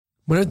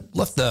When I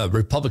left the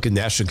Republican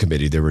National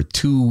Committee, there were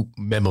two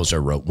memos I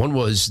wrote. One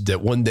was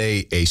that one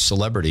day a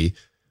celebrity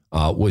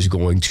was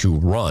going to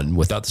run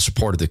without the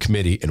support of the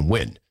committee and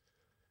win.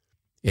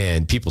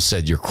 And people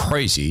said, you're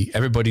crazy.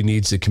 Everybody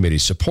needs the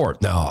committee's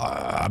support. Now,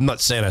 I'm not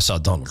saying I saw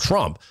Donald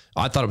Trump.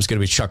 I thought it was going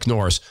to be Chuck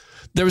Norris.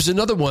 There was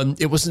another one.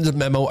 It wasn't a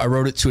memo. I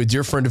wrote it to a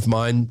dear friend of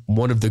mine,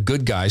 one of the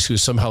good guys who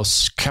somehow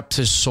kept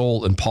his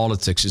soul in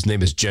politics. His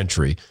name is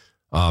Gentry.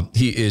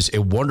 He is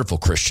a wonderful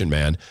Christian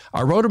man.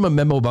 I wrote him a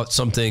memo about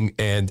something,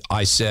 and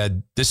I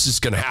said, this is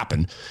going to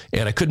happen.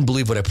 And I couldn't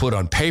believe what I put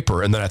on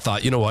paper. And then I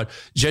thought, you know what?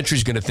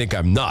 Gentry's going to think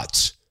I'm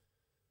nuts.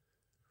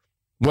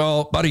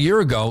 Well, about a year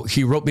ago,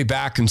 he wrote me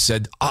back and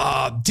said,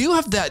 do you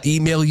have that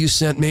email you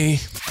sent me?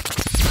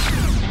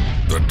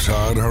 The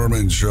Todd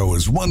Herman Show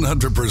is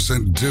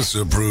 100%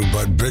 disapproved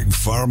by big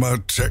pharma,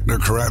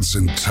 technocrats,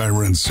 and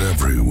tyrants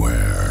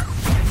everywhere.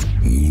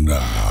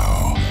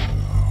 Now,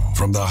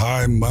 from the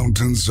high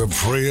mountains of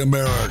free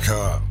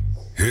America,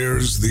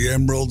 here's the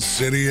Emerald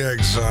City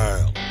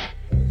exile,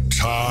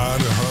 Todd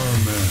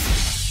Herman.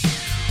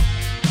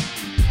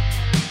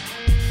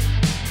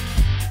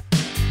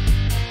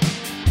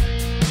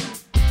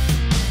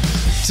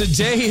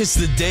 Today is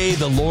the day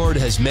the Lord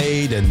has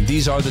made, and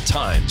these are the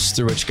times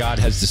through which God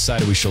has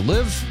decided we shall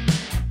live.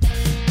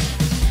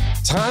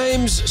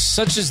 Times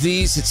such as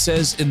these, it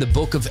says in the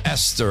book of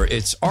Esther.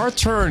 It's our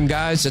turn,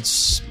 guys. I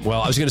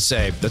was going to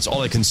say, that's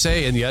all I can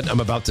say, and yet I'm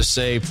about to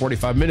say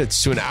 45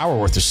 minutes to an hour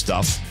worth of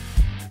stuff.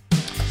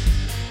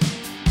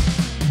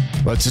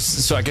 But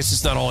so I guess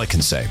it's not all I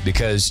can say,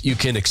 because you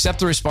can accept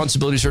the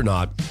responsibilities or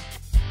not,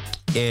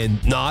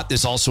 and not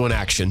is also an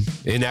action.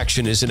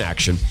 Inaction is an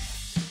action.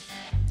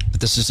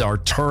 This is our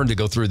turn to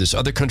go through this.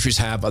 Other countries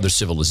have other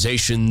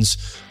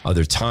civilizations,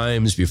 other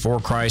times before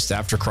Christ,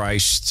 after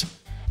Christ.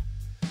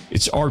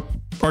 It's our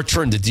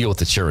turn to deal with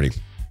the tyranny.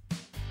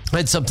 I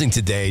had something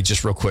today,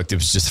 just real quick. It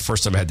was just the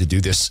first time I had to do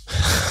this.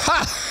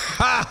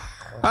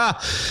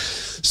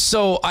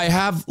 So I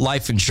have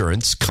life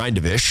insurance, kind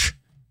of ish.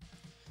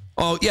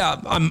 Oh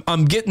yeah,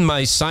 I'm getting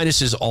my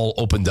sinuses all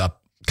opened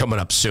up, coming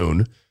up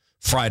soon.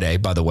 Friday,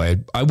 by the way.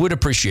 I would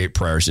appreciate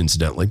prayers,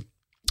 incidentally.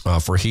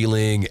 For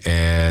healing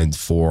and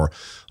for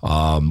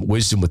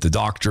wisdom with the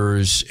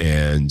doctors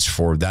and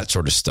for that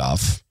sort of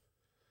stuff.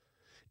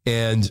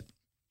 And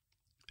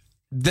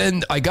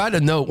then I got a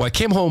note. I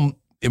came home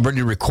and ready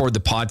to record the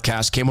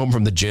podcast, came home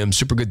from the gym,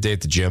 super good day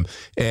at the gym.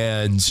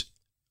 And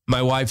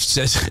my wife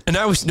says, and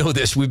I always know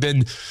this, my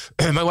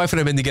wife and I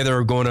have been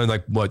together going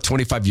on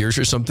 25 years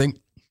or something.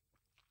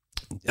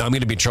 I'm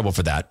going to be in trouble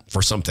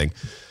for something.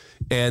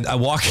 And I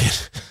walk in.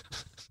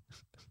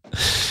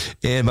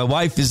 And my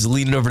wife is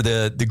leaning over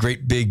the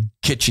great big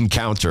kitchen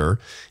counter,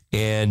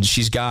 and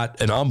she's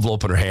got an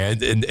envelope in her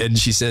hand, and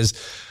she says,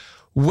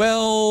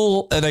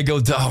 well, and I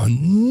go, oh,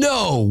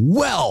 no,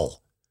 well.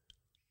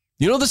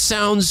 You know the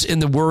sounds and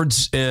the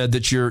words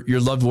that your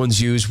loved ones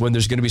use when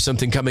there's going to be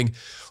something coming?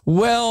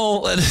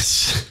 Well, and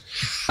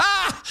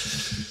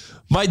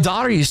my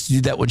daughter used to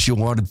do that when she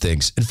wanted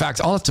things. In fact,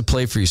 I'll have to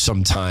play for you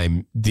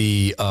sometime.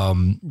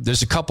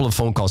 There's a couple of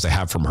phone calls I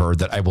have from her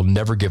that I will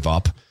never give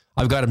up.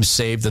 I've got them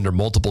saved under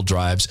multiple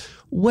drives.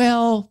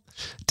 Well,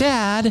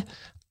 Dad,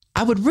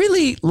 I would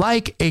really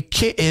like a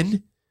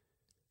kitten.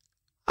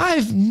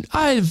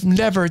 I've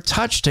never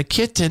touched a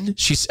kitten.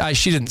 She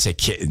didn't say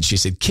kitten. She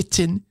said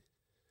kitten.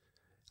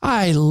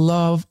 I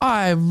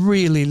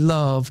really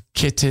love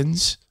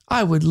kittens.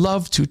 I would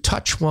love to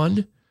touch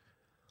one.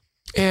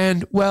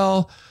 And,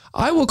 well,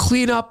 I will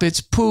clean up its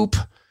poop.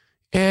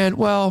 And,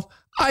 well,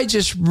 I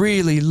just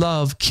really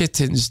love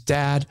kittens,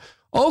 Dad.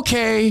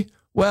 Okay.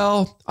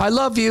 Well, I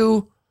love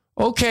you.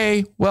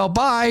 Okay, well,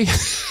 bye.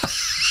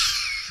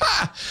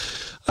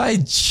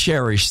 I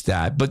cherish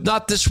that, but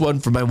not this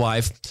one for my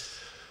wife.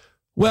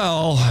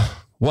 Well,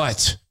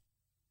 what?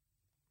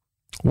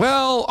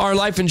 Well, our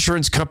life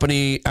insurance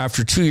company,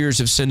 after 2 years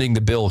of sending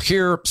the bill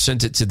here,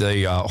 sent it to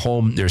the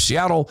home near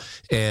Seattle,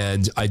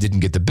 and I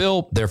didn't get the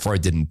bill. Therefore, I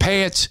didn't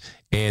pay it,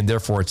 and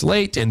therefore it's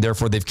late, and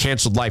therefore they've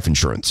canceled life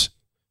insurance.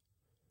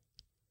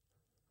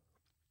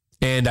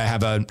 And I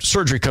have a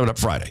surgery coming up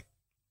Friday.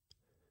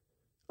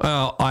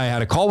 Well, I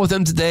had a call with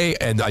them today,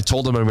 and I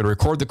told them I'm going to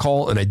record the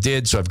call, and I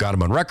did, so I've got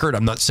them on record.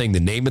 I'm not saying the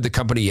name of the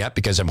company yet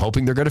because I'm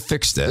hoping they're going to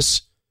fix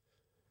this.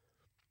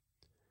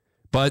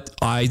 But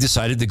I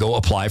decided to go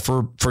apply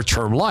for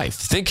term life,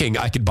 thinking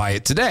I could buy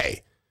it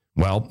today.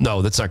 Well,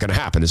 no, that's not going to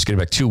happen. It's going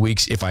to be 2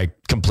 weeks if I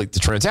complete the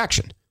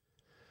transaction.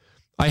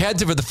 I had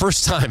to, for the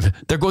first time,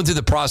 they're going through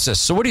the process.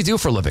 So what do you do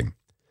for a living?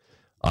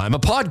 I'm a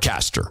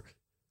podcaster.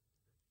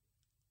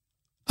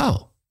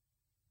 Oh.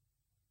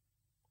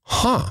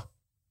 Huh.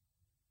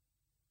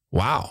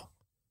 Wow.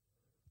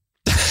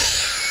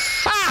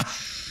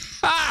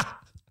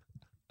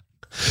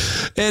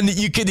 And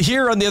you could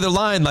hear on the other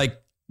line,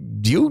 like,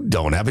 you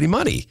don't have any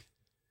money.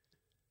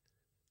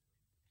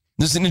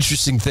 This is an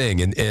interesting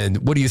thing.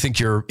 And what do you think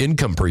your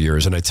income per year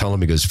is? And I tell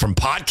him, he goes, from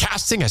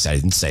podcasting? I said, I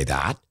didn't say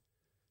that.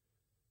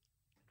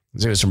 I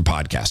said, it was from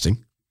podcasting.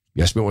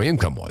 You asked me what my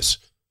income was.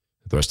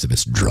 The rest of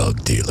it's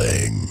drug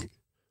dealing.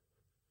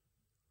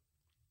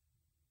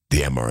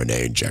 The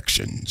mRNA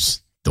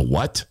injections. The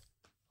what?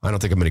 I don't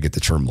think I'm going to get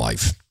the term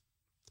life.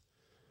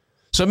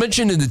 So I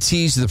mentioned in the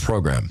tease of the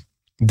program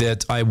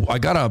that I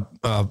got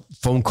a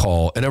phone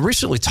call, and I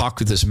recently talked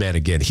with this man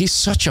again. He's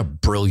such a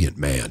brilliant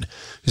man.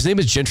 His name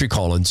is Gentry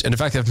Collins, and in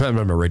fact, I've met him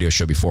on my radio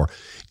show before.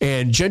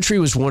 And Gentry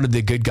was one of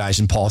the good guys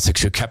in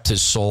politics who kept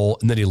his soul,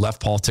 and then he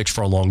left politics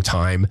for a long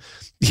time.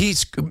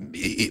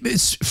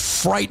 It's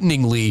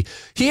frighteningly,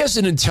 he has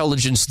an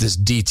intelligence that's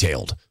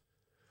detailed.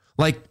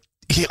 Like,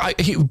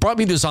 he brought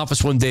me to his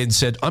office one day and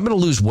said, I'm going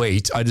to lose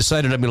weight. I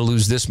decided I'm going to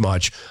lose this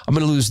much. I'm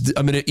going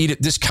to eat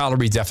at this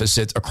calorie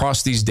deficit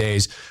across these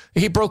days.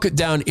 He broke it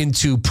down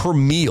into per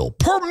meal.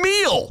 Per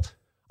meal.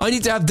 I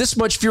need to have this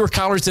much fewer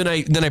calories than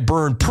I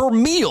burn per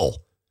meal.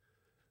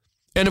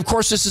 And of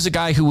course, this is a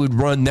guy who would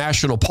run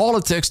national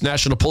politics,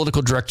 national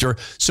political director.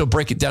 So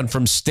break it down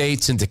from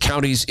states into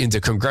counties,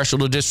 into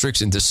congressional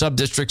districts, into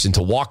sub-districts,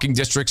 into walking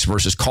districts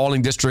versus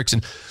calling districts.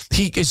 And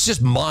it's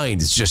just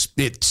mind.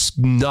 It's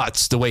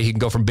nuts the way he can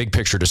go from big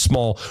picture to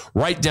small,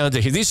 right down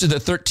to here. These are the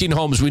 13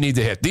 homes we need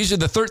to hit. These are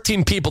the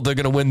 13 people that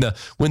are going to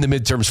win the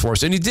midterms for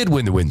us. And he did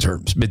win the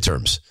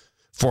midterms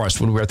for us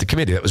when we were at the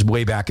committee. That was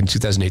way back in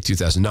 2008,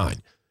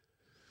 2009.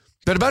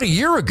 But about a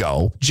year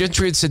ago,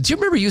 Gentry had said, do you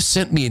remember you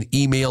sent me an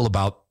email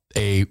about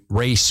a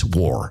race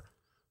war?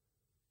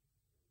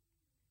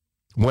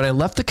 When I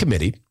left the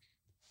committee,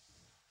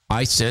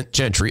 I sent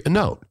Gentry a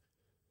note.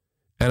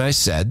 And I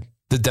said,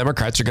 the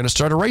Democrats are going to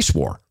start a race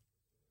war.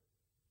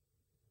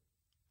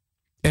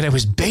 And I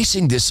was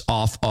basing this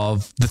off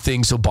of the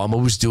things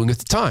Obama was doing at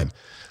the time.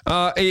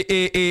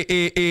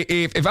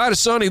 If I had a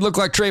son, he'd look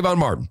like Trayvon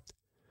Martin.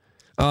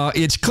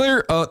 It's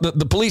clear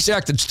the police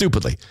acted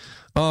stupidly.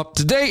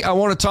 Today, I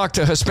want to talk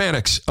to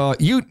Hispanics.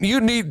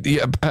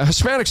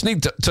 Hispanics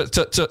need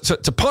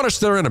to punish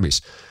their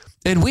enemies.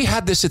 And we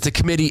had this at the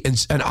committee,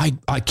 and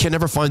I can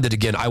never find it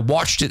again. I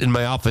watched it in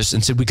my office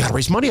and said, we got to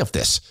raise money off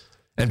this.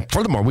 And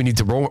furthermore, we need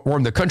to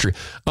warm the country.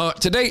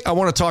 Today, I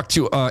want to talk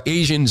to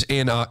Asians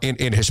and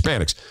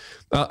Hispanics.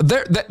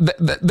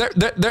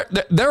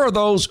 There are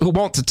those who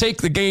want to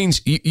take the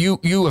gains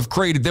you have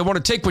created. They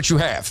want to take what you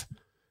have.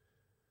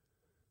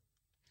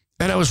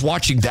 And I was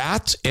watching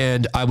that,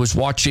 and I was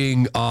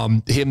watching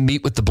him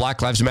meet with the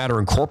Black Lives Matter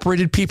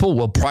Incorporated people,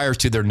 well, prior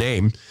to their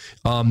name,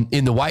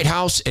 in the White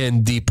House,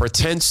 and the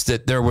pretense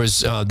that there was,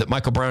 that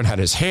Michael Brown had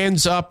his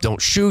hands up,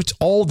 don't shoot,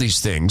 all these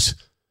things.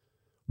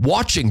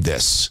 Watching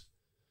this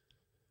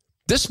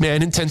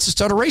man intends to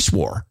start a race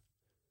war.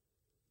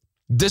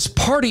 This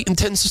party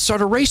intends to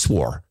start a race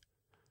war.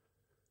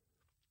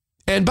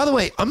 And by the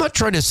way, I'm not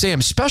trying to say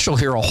I'm special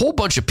here. A whole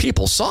bunch of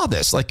people saw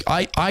this. Like,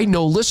 I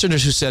know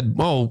listeners who said,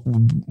 oh,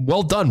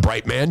 well done,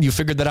 bright man. You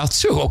figured that out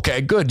too. Okay,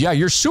 good. Yeah,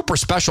 you're super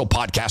special,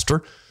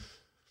 podcaster.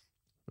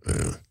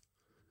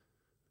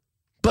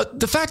 But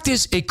the fact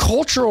is, a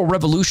cultural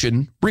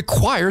revolution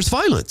requires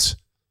violence.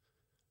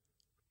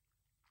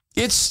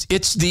 It's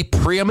the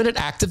preeminent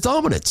act of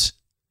dominance.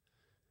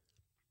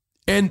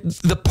 And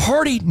the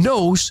party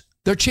knows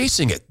they're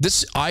chasing it.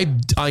 I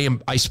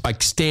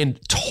stand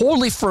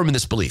totally firm in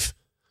this belief,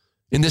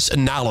 in this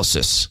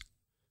analysis.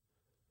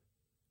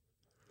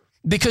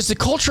 Because the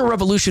Cultural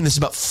Revolution is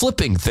about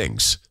flipping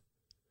things.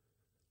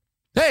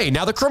 Hey,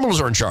 now the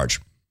criminals are in charge.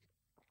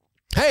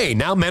 Hey,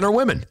 now men are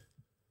women.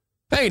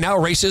 Hey, now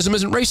racism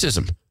isn't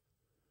racism.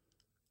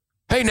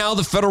 Hey, now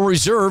the Federal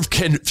Reserve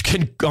can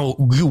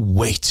go, you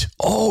wait.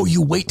 Oh,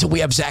 you wait till we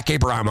have Zach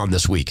Abraham on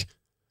this week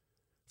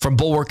from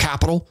Bulwark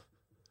Capital.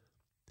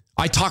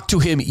 I talked to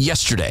him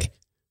yesterday.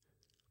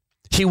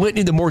 He went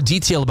into more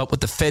detail about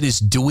what the Fed is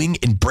doing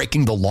in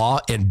breaking the law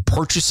and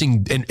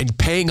purchasing and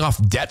paying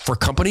off debt for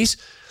companies.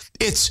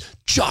 It's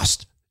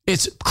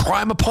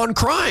crime upon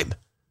crime.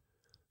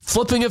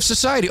 Flipping of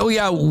society. Oh,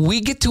 yeah,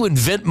 we get to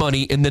invent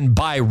money and then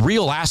buy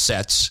real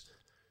assets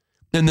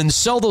and then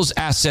sell those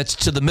assets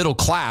to the middle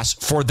class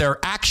for their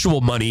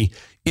actual money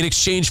in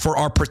exchange for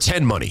our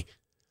pretend money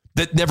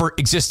that never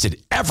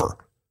existed, ever.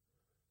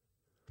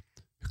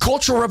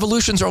 Cultural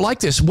revolutions are like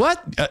this.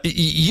 What?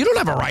 You don't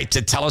have a right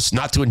to tell us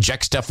not to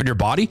inject stuff in your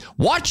body.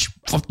 What?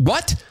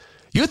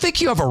 You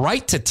think you have a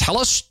right to tell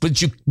us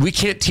but we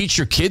can't teach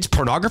your kids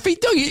pornography?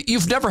 No,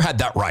 you've never had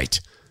that right.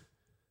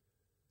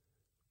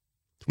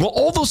 Well,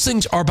 all those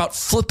things are about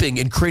flipping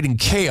and creating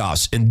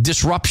chaos and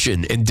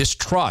disruption and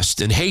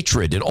distrust and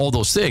hatred and all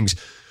those things.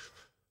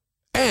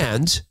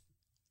 And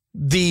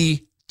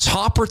the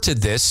topper to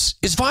this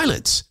is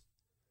violence.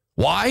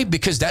 Why?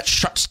 Because that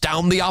shuts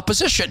down the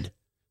opposition.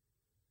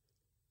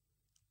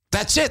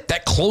 That's it.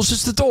 That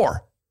closes the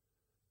door.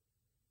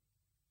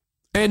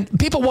 And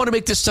people want to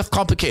make this stuff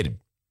complicated.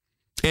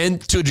 And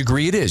to a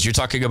degree it is. You're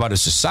talking about a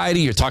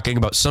society. You're talking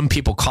about some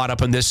people caught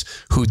up in this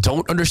who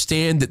don't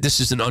understand that this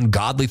is an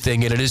ungodly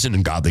thing. And it isn't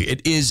ungodly.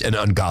 It is an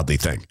ungodly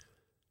thing.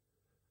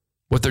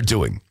 What they're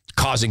doing.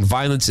 Causing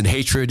violence and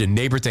hatred and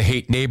neighbor to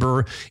hate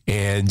neighbor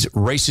and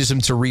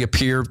racism to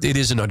reappear. It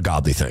is an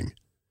ungodly thing.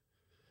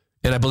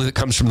 And I believe it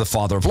comes from the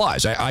father of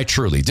lies. I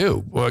truly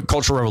do.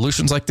 Cultural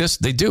revolutions like this,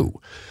 they do.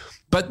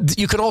 But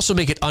you can also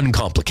make it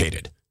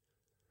uncomplicated.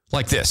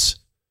 Like this.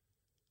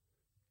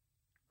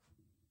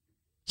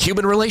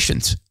 human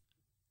relations.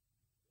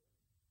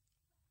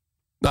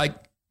 Like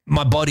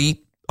my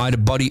buddy, I had a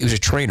buddy who was a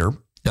trainer,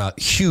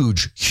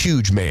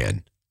 huge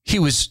man. He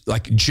was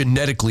like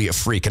genetically a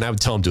freak, and I would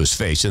tell him to his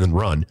face and then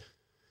run.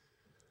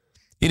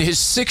 In his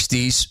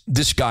 60s,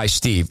 this guy,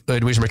 Steve,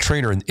 he was my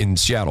trainer in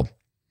Seattle.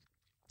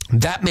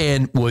 That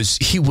man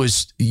you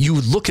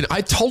would look at,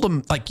 I told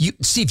him, like,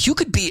 Steve, you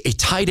could be a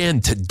tight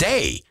end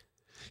today.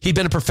 He'd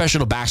been a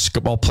professional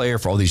basketball player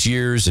for all these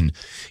years, and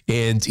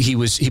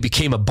he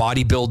became a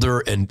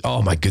bodybuilder, and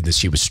oh my goodness,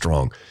 he was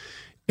strong.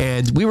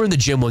 And we were in the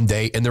gym one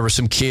day, and there were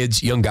some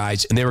kids, young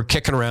guys, and they were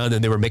kicking around,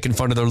 and they were making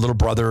fun of their little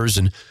brothers.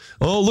 And,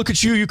 oh, look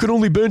at you. You can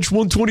only bench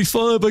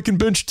 125. I can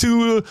bench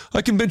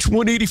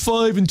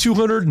 185 and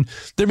 200. And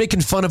they're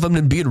making fun of him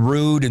and being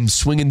rude and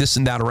swinging this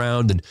and that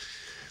around.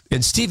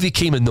 And Steve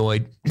became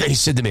annoyed. And he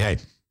said to me, hey,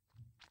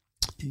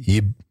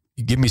 you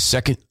give me a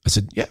second? I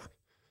said, yeah.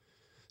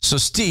 So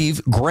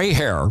Steve, gray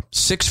hair,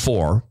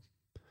 6'4",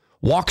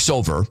 walks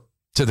over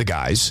to the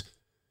guys,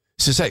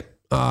 says, hey,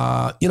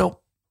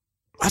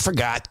 I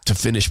forgot to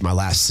finish my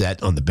last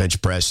set on the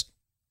bench press.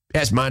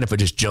 Guys, mind if I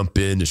just jump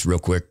in just real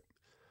quick?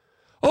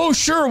 Oh,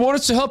 sure. Want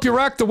us to help you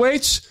rack the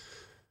weights?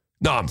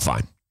 No, I'm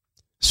fine.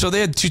 So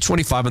they had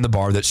 225 on the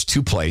bar. That's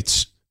 2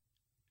 plates.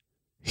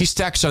 He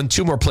stacks on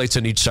 2 more plates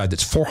on each side.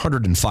 That's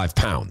 405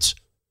 pounds.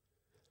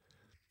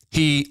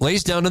 He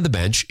lays down on the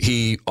bench.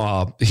 He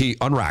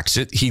unracks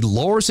it. He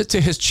lowers it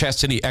to his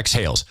chest and he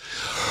exhales.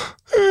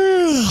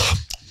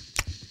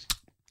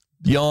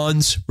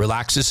 Yawns,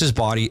 relaxes his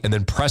body, and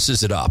then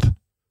presses it up.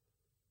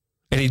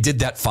 And he did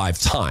that 5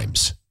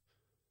 times.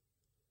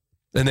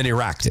 And then he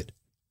racked it.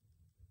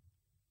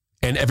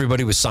 And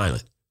everybody was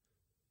silent,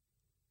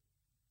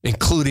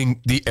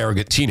 including the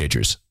arrogant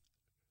teenagers.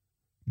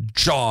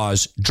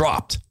 Jaws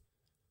dropped.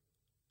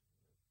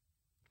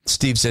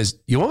 Steve says,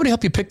 you want me to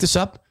help you pick this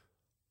up?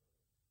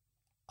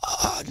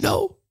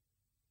 No.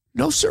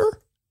 No, sir.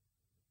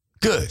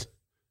 Good.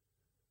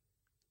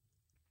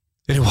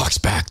 And he walks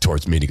back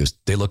towards me and he goes,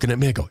 they looking at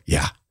me? I go,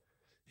 yeah.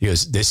 He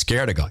goes, they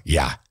scared? I go,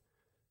 yeah.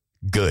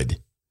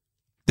 Good.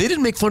 They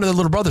didn't make fun of their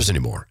little brothers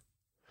anymore.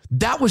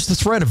 That was the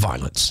threat of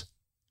violence.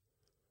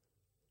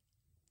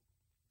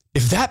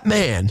 If that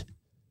man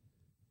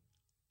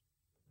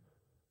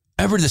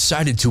ever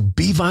decided to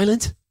be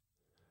violent,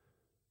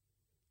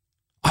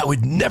 I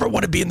would never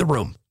want to be in the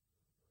room.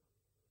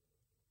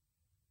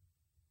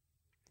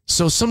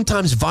 So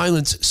sometimes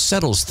violence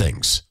settles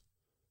things.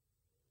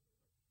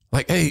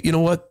 Like, hey, you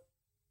know what?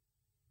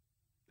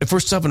 If we're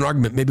still having an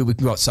argument, maybe we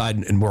can go outside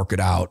and work it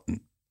out.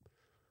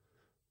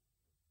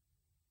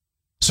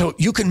 So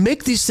you can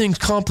make these things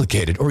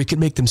complicated or you can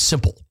make them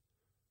simple.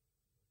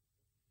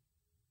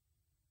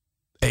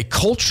 A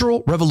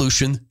cultural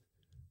revolution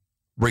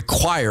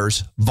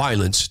requires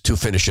violence to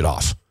finish it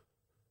off.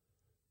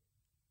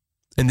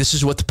 And this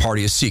is what the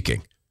party is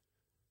seeking.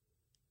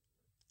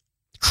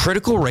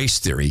 Critical race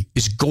theory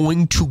is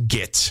going to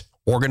get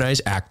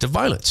organized act of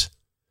violence.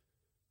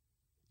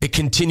 It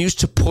continues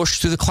to push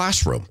through the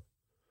classroom.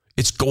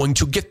 It's going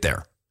to get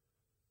there.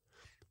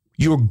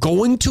 You're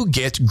going to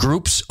get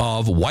groups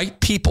of white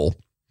people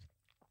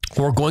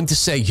who are going to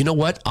say, you know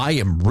what? I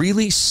am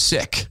really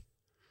sick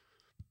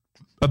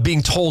of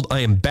being told I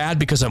am bad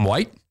because I'm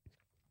white.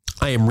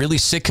 I am really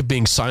sick of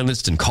being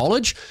silenced in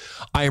college.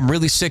 I am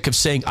really sick of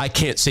saying I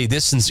can't say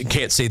this and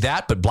can't say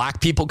that, but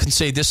black people can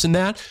say this and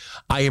that.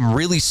 I am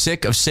really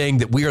sick of saying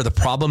that we are the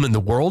problem in the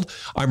world.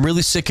 I'm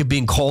really sick of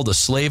being called a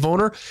slave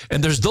owner.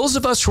 And there's those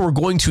of us who are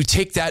going to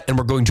take that and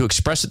we're going to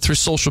express it through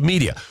social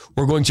media.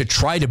 We're going to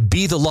try to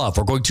be the love.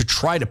 We're going to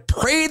try to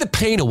pray the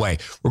pain away.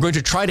 We're going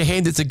to try to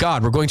hand it to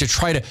God. We're going to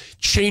try to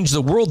change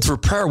the world through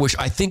prayer, which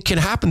I think can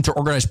happen through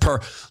organized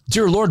prayer.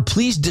 Dear Lord,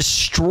 please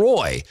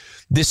destroy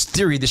this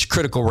theory, this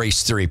critical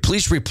race theory.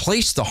 Please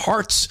replace the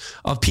hearts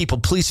of people.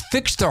 Please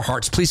fix their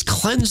hearts. Please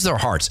cleanse their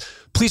hearts.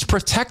 Please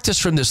protect us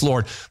from this,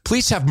 Lord.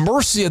 Please have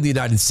mercy on the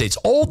United States.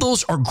 All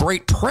those are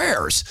great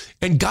prayers,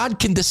 and God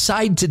can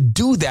decide to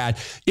do that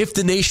if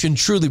the nation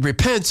truly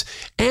repents,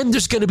 and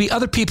there's going to be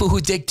other people who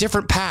take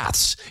different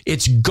paths.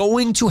 It's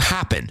going to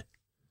happen.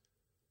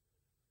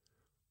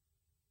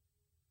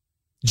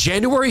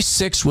 January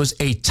 6th was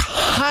a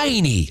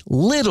tiny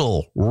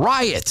little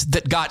riot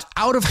that got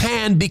out of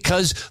hand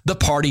because the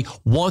party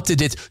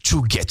wanted it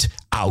to get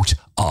out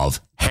of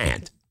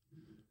hand.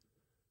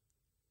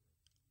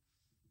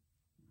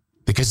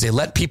 Because they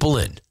let people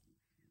in.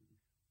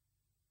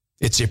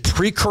 It's a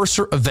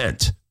precursor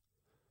event.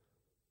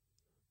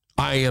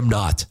 I am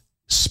not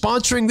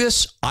sponsoring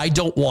this. I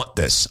don't want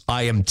this.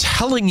 I am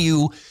telling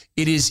you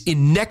it is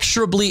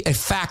inexorably a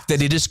fact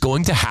that it is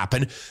going to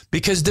happen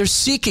because they're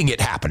seeking it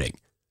happening.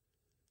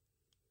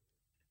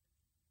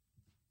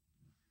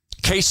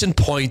 Case in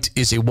point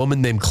is a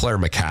woman named Claire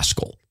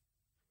McCaskill.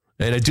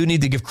 And I do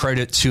need to give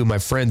credit to my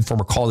friend,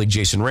 former colleague,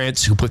 Jason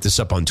Rantz, who put this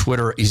up on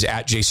Twitter. He's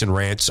at Jason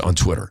Rantz on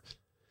Twitter.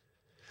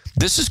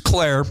 This is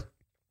Claire,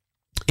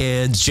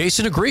 and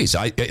Jason agrees.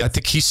 I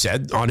think he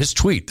said on his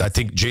tweet, I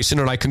think Jason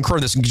and I concur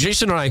this. And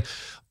Jason and I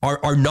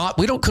are not,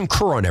 we don't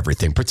concur on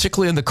everything,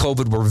 particularly on the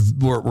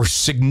COVID. We're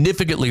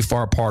significantly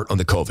far apart on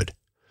the COVID,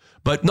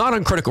 but not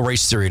on critical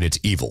race theory and its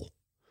evil.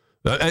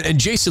 And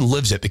Jason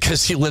lives it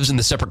because he lives in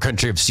the separate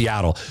country of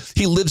Seattle.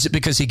 He lives it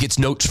because he gets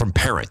notes from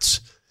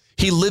parents.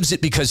 He lives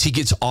it because he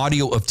gets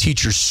audio of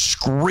teachers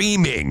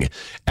screaming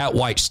at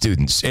white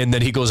students. And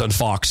then he goes on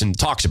Fox and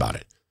talks about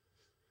it.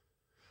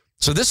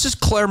 So this is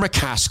Claire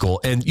McCaskill.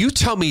 And you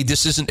tell me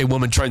this isn't a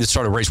woman trying to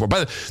start a race war. By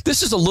the way,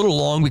 this is a little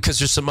long because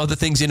there's some other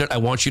things in it I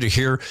want you to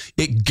hear.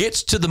 It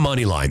gets to the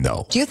money line,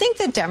 though. Do you think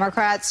that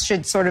Democrats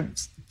should sort of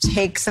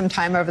take some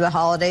time over the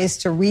holidays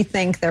to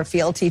rethink their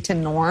fealty to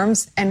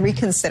norms and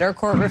reconsider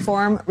court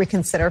reform,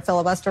 reconsider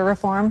filibuster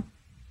reform?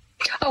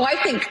 Oh, I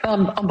think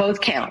on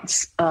both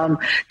counts,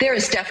 there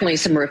is definitely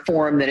some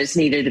reform that is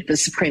needed at the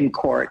Supreme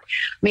Court.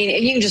 I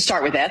mean, you can just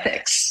start with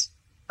ethics.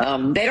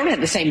 They don't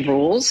have the same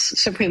rules,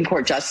 Supreme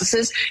Court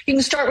justices. You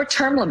can start with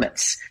term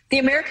limits. The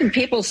American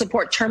people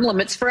support term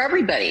limits for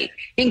everybody,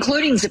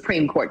 including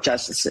Supreme Court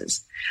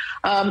justices.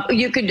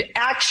 You could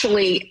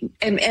actually,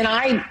 and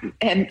I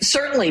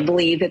certainly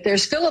believe that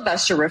there's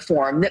filibuster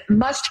reform that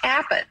must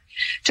happen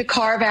to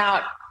carve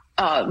out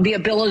the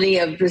ability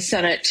of the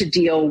Senate to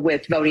deal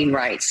with voting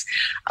rights.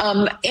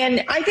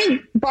 And I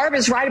think Barb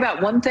is right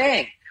about one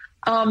thing.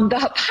 The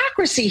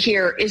hypocrisy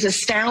here is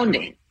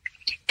astounding.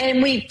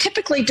 And we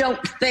typically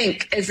don't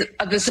think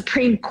of the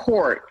Supreme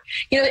Court.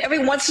 You know, every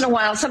once in a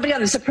while, somebody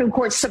on the Supreme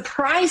Court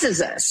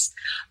surprises us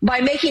by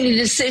making a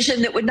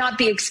decision that would not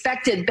be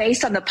expected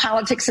based on the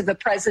politics of the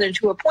president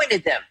who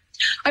appointed them.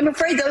 I'm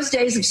afraid those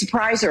days of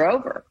surprise are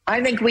over.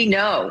 I think we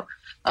know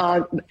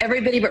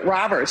everybody but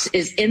Roberts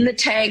is in the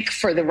tank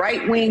for the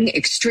right-wing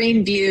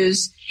extreme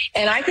views.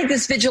 And I think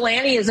this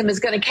vigilantism is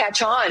going to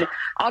catch on.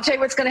 I'll tell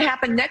you what's going to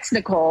happen next,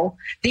 Nicole.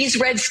 These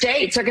red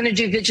states are going to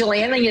do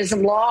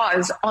vigilantism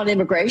laws on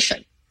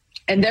immigration.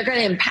 And they're going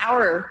to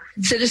empower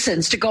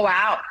citizens to go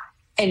out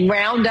and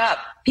round up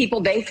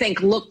people they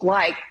think look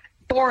like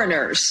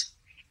foreigners.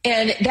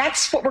 And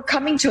that's what we're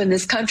coming to in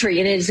this country.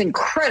 And it is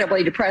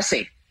incredibly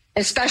depressing,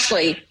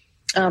 especially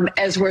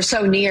as we're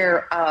so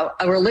near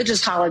a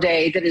religious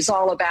holiday that is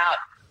all about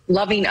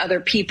loving other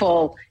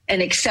people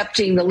and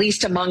accepting the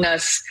least among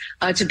us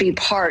to be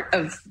part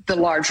of the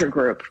larger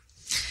group.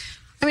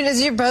 I mean, as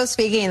you're both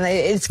speaking,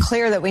 it's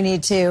clear that we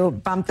need to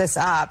bump this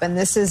up. And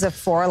this is a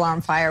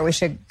 4-alarm fire. We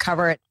should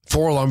cover it.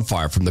 4-alarm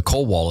fire from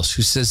Nicole Wallace,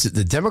 who says that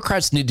the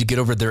Democrats need to get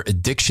over their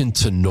addiction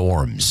to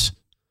norms,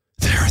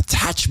 their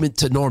attachment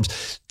to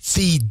norms.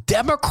 The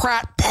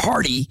Democrat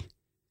Party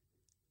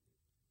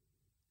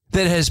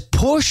that has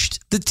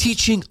pushed the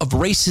teaching of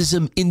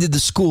racism into the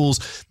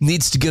schools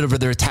needs to get over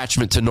their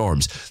attachment to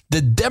norms. The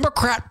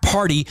Democrat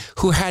Party,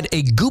 who had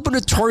a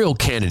gubernatorial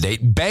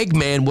candidate,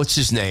 Bagman, what's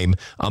his name,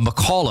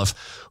 McAuliffe,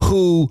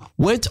 who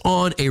went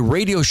on a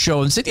radio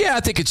show and said, yeah,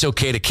 I think it's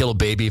okay to kill a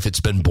baby if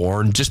it's been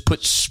born. Just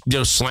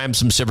slam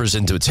some shivers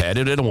into its head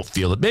and it won't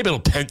feel it. Maybe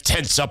it'll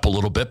tense up a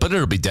little bit, but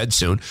it'll be dead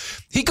soon.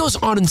 He goes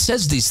on and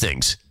says these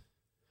things.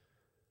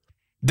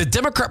 The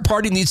Democrat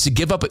Party needs to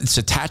give up its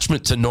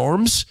attachment to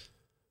norms.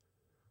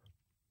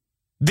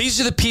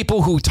 These are the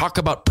people who talk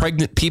about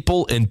pregnant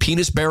people and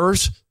penis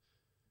bearers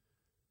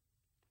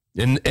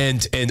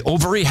and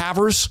ovary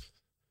havers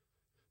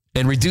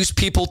and reduce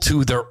people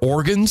to their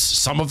organs,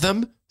 some of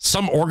them,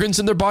 some organs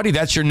in their body.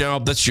 That's your new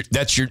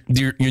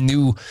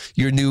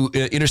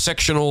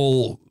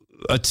intersectional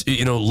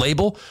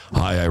label.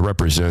 Hi, I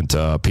represent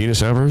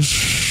penis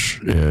havers,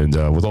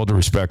 and with all due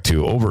respect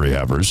to ovary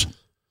havers,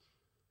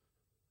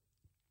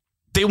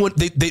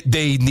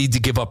 they need to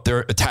give up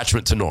their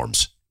attachment to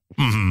norms.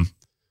 Mm-hmm.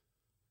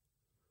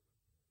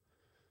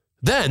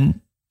 Then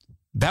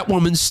that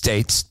woman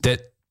states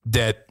that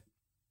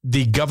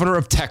the governor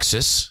of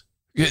Texas,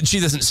 she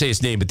doesn't say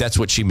his name, but that's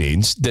what she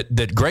means,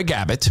 that Greg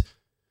Abbott,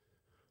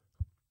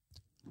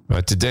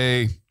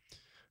 today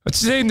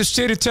in the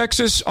state of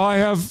Texas, I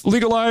have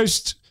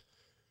legalized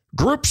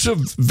groups of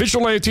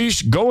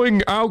vigilantes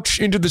going out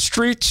into the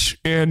streets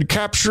and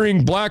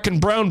capturing black and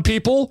brown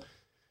people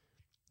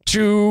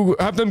to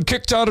have them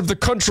kicked out of the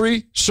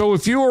country. So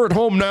if you are at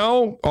home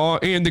now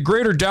in the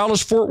greater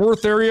Dallas-Fort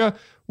Worth area,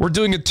 we're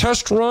doing a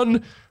test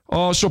run,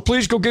 so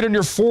please go get in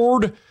your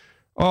Ford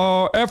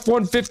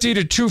F-150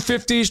 to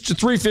 250s to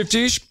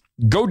 350s.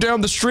 Go down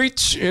the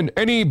streets, and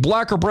any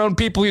black or brown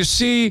people you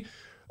see,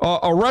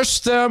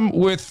 arrest them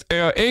with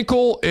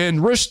ankle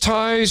and wrist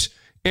ties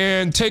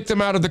and take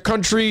them out of the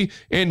country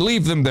and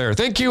leave them there.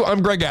 Thank you.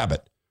 I'm Greg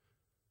Abbott.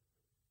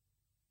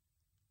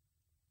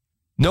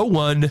 No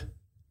one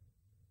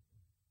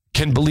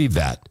can believe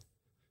that.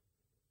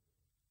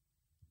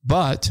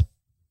 But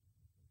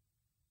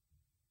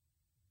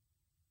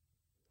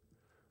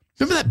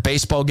remember that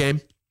baseball game?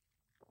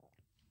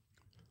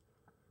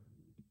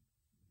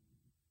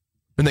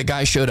 When that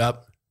guy showed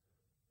up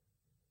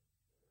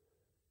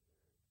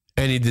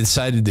and he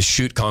decided to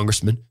shoot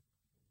congressman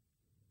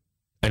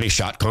and he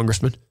shot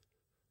congressman?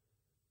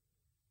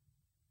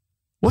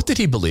 What did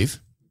he believe?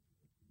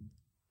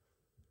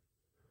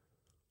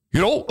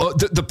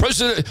 The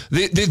president,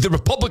 the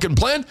Republican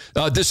plan,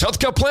 this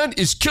healthcare plan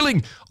is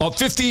killing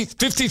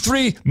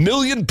 53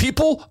 million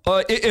people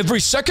every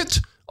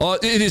second.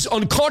 It is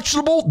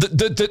unconscionable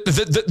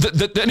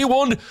that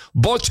anyone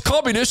but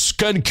communists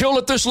can kill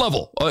at this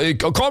level.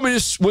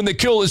 Communists, when they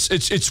kill,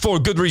 it's for a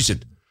good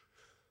reason.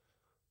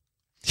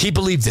 He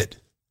believed it.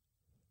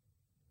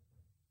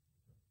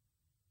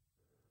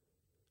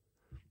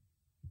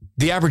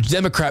 The average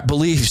Democrat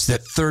believes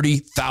that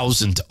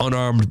 30,000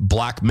 unarmed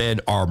black men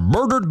are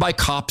murdered by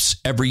cops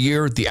every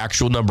year. The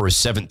actual number is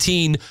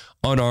 17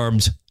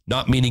 unarmed,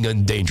 not meaning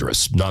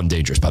undangerous,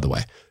 non-dangerous, by the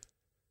way.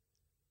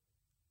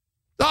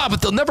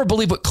 But they'll never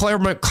believe what Claire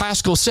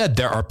McCaskill said.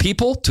 There are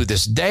people to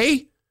this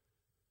day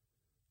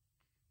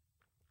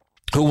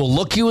who will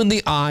look you in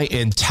the eye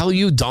and tell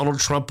you Donald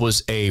Trump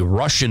was a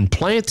Russian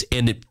plant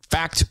and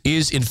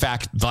is in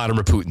fact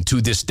Vladimir Putin. To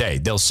this day,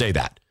 they'll say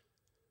that.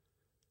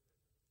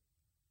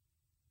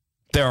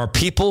 There are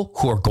people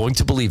who are going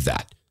to believe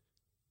that.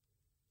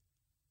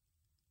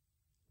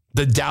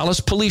 The Dallas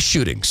police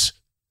shootings,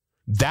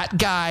 that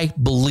guy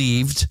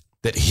believed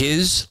that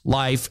his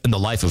life and the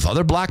life of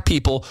other black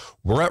people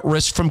were at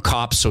risk from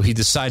cops, so he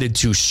decided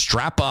to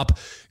strap up,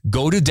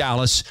 go to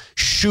Dallas,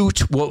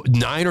 shoot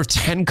 9 or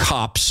 10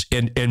 cops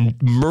and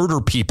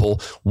murder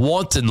people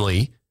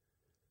wantonly.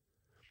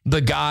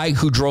 The guy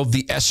who drove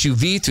the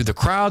SUV through the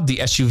crowd, the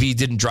SUV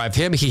didn't drive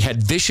him. He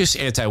had vicious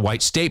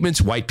anti-white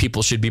statements. White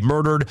people should be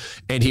murdered,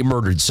 and he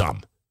murdered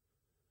some.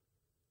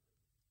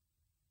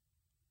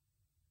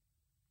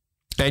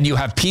 And you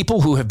have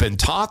people who have been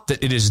taught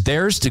that it is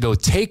theirs to go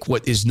take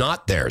what is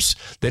not theirs,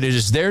 that it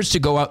is theirs to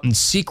go out and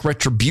seek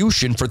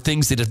retribution for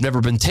things that have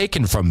never been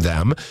taken from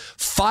them.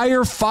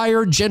 Fire,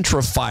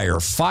 gentrifier.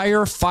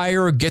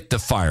 Fire, get the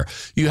fire.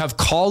 You have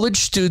college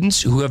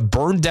students who have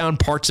burned down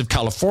parts of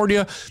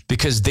California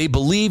because they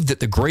believe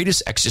that the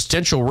greatest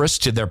existential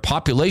risk to their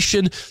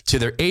population, to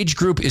their age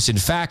group, is in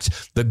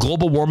fact the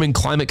global warming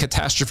climate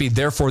catastrophe.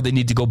 Therefore, they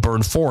need to go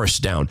burn forests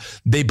down.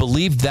 They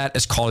believe that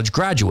as college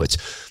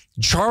graduates.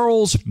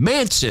 Charles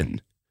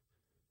Manson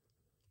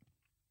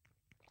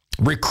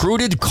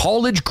recruited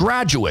college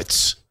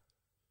graduates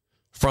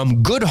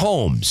from good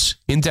homes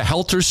into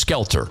helter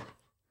skelter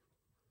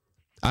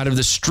out of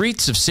the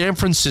streets of San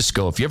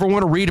Francisco. If you ever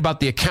want to read about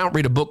the account,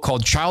 read a book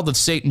called Child of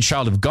Satan,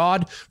 Child of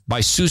God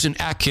by Susan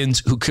Atkins,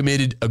 who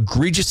committed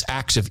egregious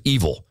acts of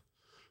evil.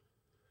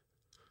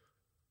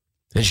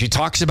 And she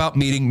talks about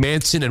meeting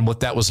Manson and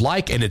what that was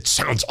like, and it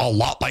sounds a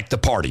lot like the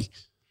party.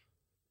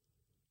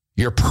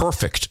 You're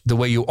perfect the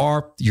way you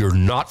are. You're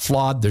not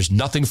flawed. There's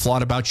nothing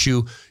flawed about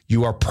you.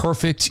 You are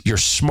perfect. You're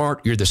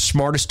smart. You're the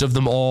smartest of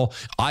them all.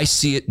 I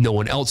see it. No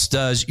one else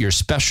does. You're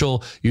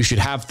special. You should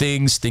have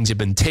things. Things have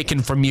been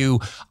taken from you.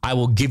 I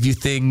will give you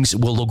things.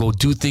 We'll go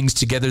do things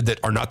together that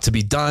are not to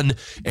be done.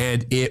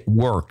 And it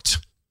worked.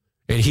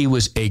 And he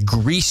was a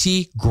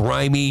greasy,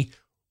 grimy,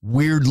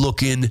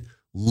 weird-looking,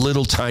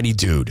 little tiny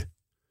dude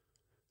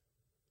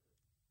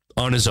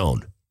on his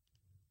own,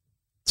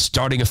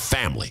 starting a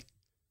family.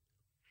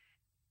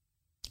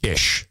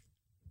 Ish.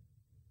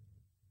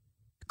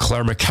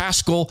 Claire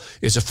McCaskill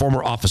is a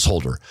former office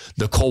holder.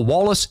 Nicole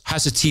Wallace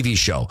has a TV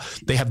show.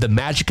 They have the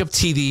magic of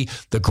TV,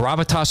 the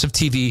gravitas of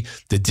TV,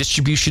 the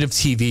distribution of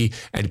TV,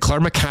 and Claire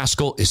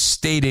McCaskill is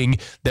stating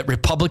that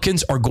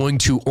Republicans are going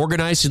to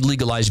organize and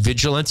legalize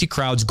vigilante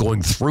crowds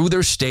going through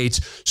their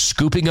states,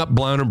 scooping up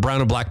brown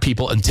and black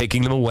people and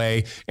taking them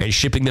away and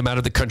shipping them out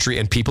of the country,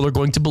 and people are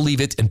going to believe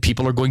it, and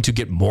people are going to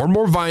get more and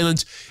more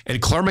violent,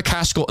 and Claire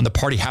McCaskill and the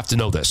party have to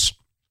know this.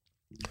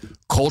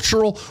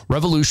 Cultural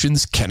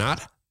revolutions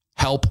cannot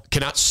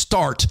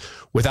start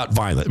without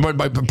violence.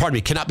 Pardon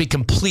me, cannot be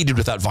completed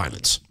without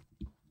violence.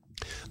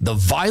 The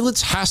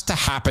violence has to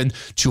happen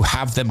to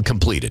have them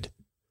completed.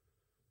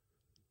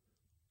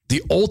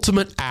 The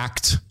ultimate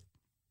act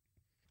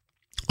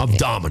of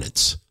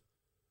dominance.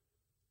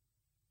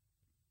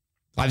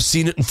 I've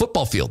seen it in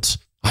football fields.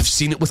 I've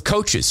seen it with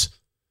coaches.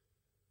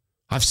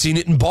 I've seen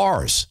it in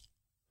bars.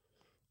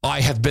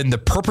 I have been the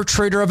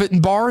perpetrator of it in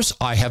bars.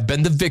 I have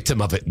been the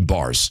victim of it in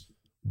bars.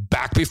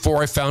 Back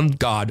before I found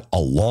God a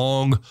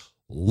long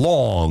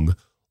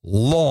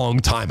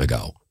time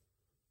ago.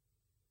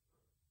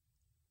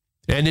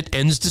 And it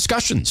ends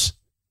discussions.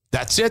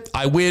 That's it.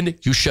 I win.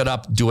 You shut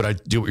up. Do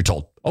what you're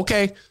told.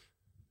 Okay.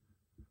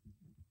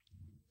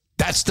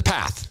 That's the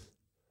path.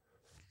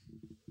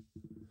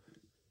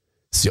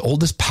 It's the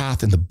oldest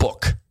path in the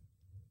book.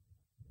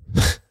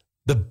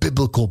 The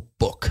biblical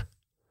book.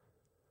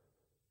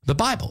 The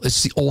Bible.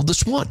 It's the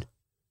oldest one.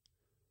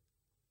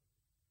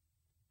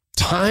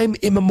 Time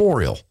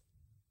immemorial.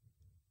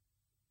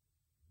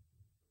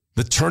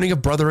 The turning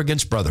of brother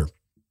against brother.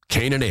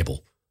 Cain and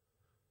Abel.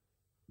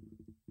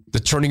 The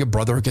turning of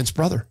brother against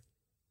brother.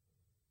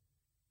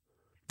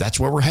 That's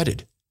where we're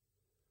headed.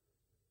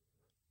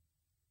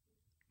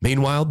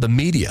 Meanwhile, the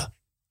media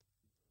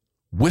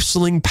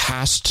whistling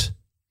past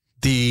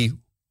the,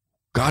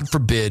 God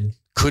forbid,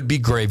 could-be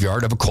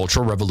graveyard of a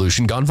cultural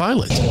revolution gone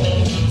violent.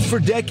 For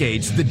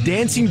decades, the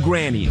dancing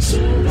grannies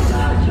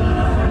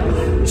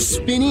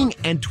spinning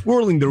and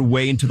twirling their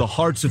way into the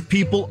hearts of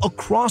people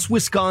across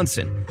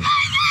Wisconsin.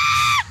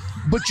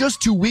 But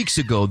just 2 weeks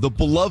ago, the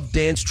beloved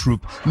dance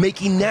troupe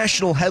making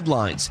national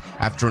headlines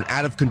after an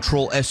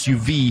out-of-control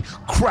SUV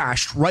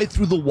crashed right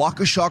through the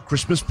Waukesha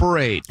Christmas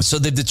parade. So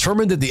they've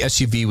determined that the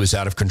SUV was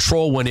out of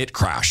control when it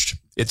crashed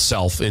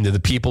itself into the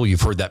people.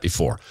 You've heard that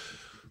before.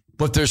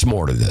 But there's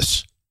more to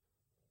this.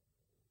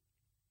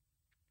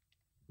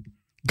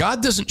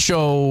 God doesn't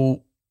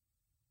show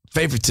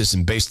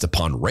favoritism based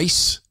upon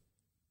race.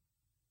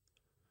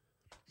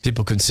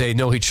 People can say,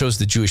 no, he chose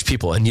the Jewish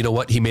people. And you know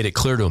what? He made it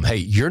clear to them, hey,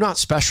 you're not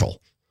special.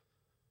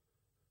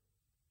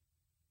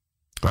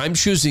 I'm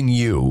choosing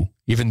you,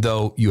 even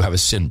though you have a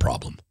sin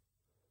problem.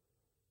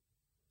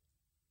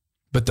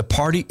 But the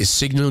party is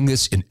signaling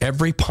this in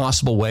every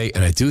possible way.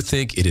 And I do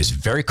think it is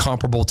very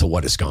comparable to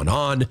what has gone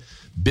on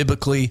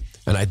biblically.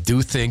 And I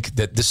do think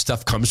that this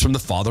stuff comes from the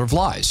father of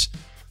lies.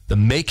 The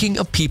making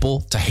of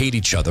people to hate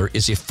each other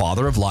is a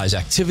father of lies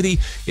activity.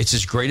 It's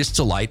his greatest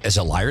delight as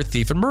a liar,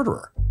 thief, and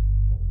murderer.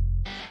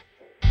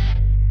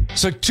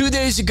 So 2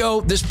 days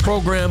ago, this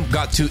program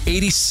got to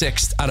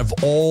 86th out of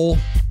all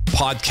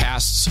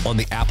podcasts on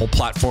the Apple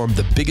platform,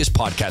 the biggest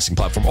podcasting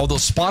platform. Although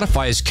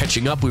Spotify is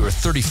catching up, we were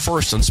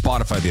 31st on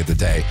Spotify the other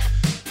day.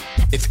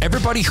 If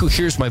everybody who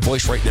hears my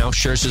voice right now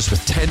shares this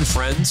with 10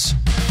 friends,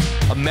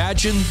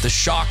 imagine the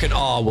shock and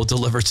awe we'll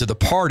deliver to the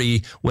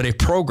party when a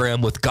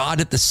program with God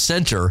at the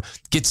center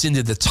gets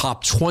into the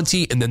top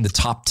 20 and then the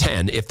top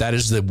 10, if that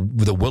is the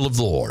will of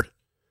the Lord.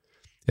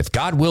 If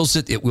God wills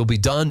it, it will be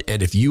done.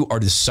 And if you are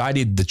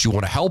decided that you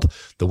want to help,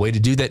 the way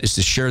to do that is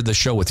to share the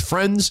show with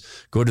friends.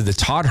 Go to the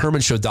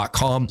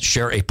ToddHermanShow.com,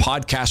 share a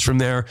podcast from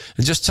there,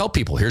 and just tell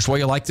people, here's why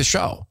you like the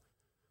show.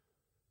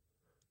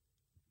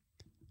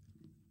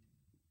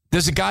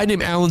 There's a guy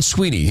named Alan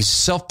Sweeney. He's a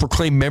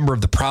self-proclaimed member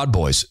of the Proud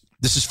Boys.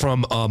 This is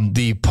from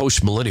the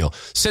Post-Millennial.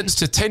 Sentenced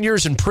to 10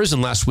 years in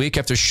prison last week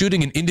after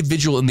shooting an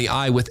individual in the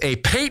eye with a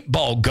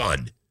paintball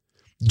gun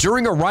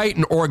during a riot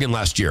in Oregon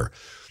last year.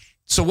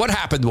 So what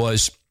happened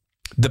was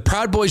the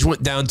Proud Boys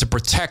went down to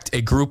protect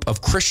a group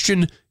of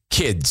Christian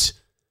kids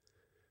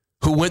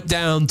who went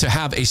down to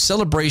have a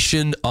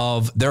celebration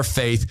of their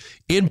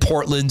faith in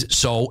Portland.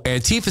 So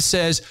Antifa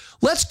says,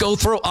 let's go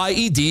throw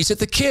IEDs at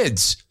the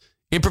kids.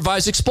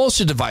 Improvised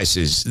explosive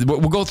devices. We'll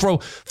go throw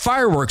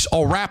fireworks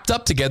all wrapped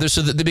up together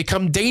so that they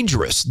become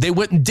dangerous. They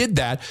went and did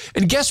that.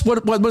 And guess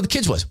what one of the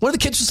kids was? One of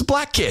the kids was a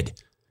black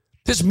kid.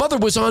 His mother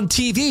was on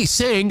TV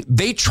saying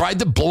they tried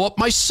to blow up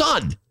my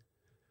son.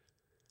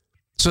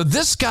 So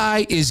this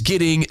guy is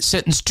getting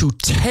sentenced to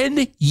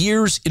 10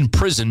 years in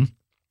prison,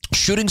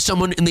 shooting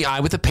someone in the eye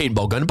with a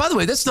paintball gun. And by the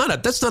way, that's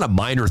not a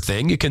minor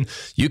thing. You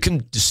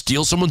can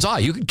steal someone's eye.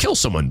 You can kill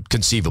someone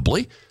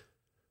conceivably.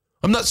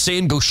 I'm not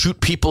saying go shoot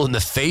people in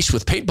the face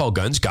with paintball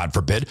guns, God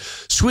forbid.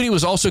 Sweeney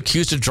was also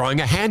accused of drawing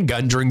a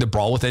handgun during the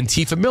brawl with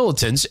Antifa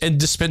militants and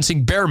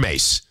dispensing bear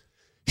mace.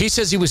 He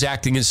says he was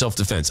acting in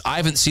self-defense. I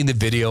haven't seen the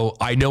video.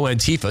 I know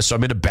Antifa, so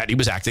I'm going to bet he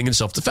was acting in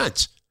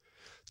self-defense.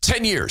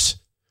 10 years.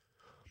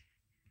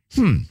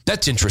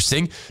 That's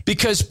interesting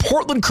because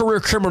Portland career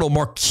criminal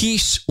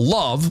Marquise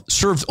Love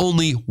served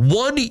only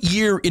 1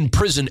 year in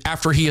prison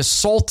after he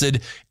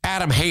assaulted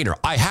Adam Hayner.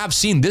 I have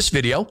seen this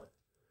video.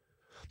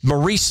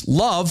 Marquise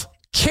Love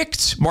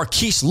kicked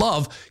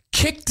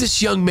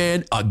this young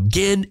man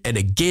again and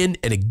again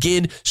and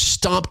again,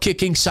 stomp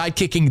kicking, side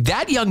kicking.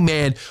 That young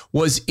man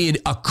was in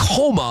a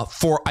coma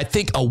for, I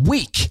think, a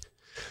week.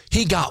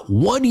 He got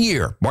 1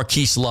 year,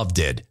 Marquise Love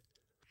did.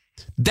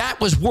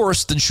 That was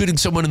worse than shooting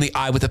someone in the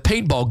eye with a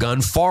paintball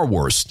gun, far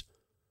worse.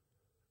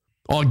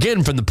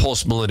 Again, from the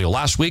Post-Millennial.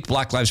 Last week,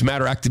 Black Lives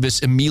Matter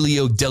activist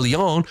Emilio De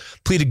Leon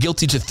pleaded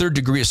guilty to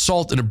third-degree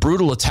assault in a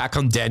brutal attack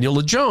on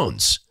Daniela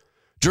Jones.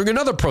 During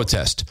another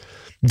protest,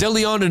 De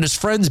Leon and his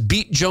friends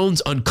beat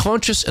Jones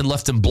unconscious and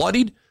left him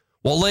bloodied.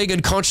 While laying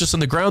unconscious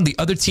on the ground, the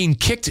other teen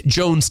kicked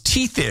Jones'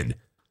 teeth in.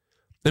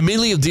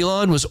 Emilio De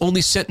Leon was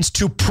only sentenced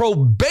to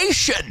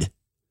probation,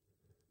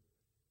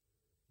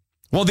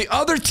 while the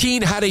other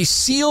teen had a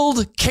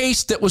sealed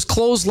case that was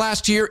closed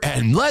last year.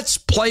 And let's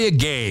play a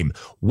game.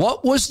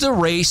 What was the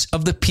race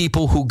of the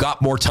people who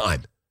got more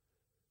time?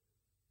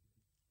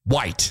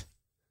 White.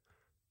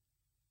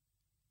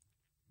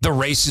 The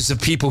races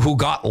of people who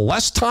got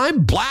less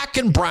time? Black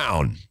and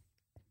brown.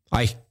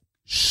 I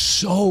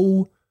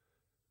so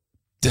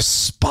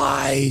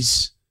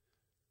despise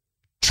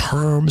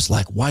terms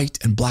like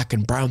white and black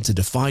and brown to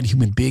define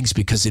human beings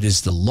because it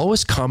is the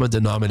lowest common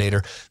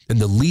denominator and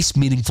the least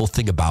meaningful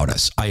thing about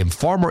us. I am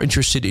far more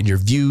interested in your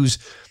views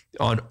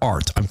on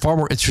art. I'm far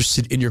more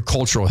interested in your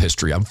cultural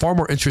history. I'm far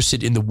more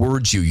interested in the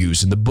words you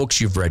use, in the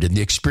books you've read, in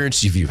the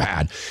experiences you've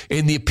had,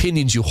 in the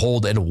opinions you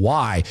hold and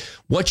why,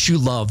 what you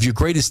love, your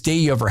greatest day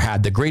you ever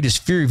had, the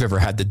greatest fear you've ever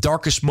had, the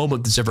darkest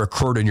moment that's ever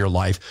occurred in your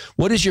life.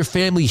 What is your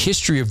family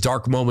history of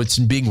dark moments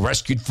and being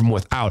rescued from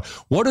without?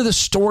 What are the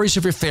stories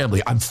of your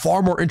family? I'm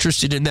far more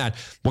interested in that.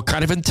 What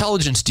kind of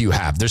intelligence do you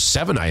have? There's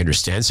 7, I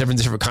understand, 7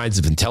 different kinds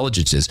of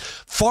intelligences.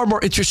 Far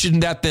more interested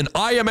in that than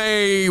I am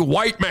a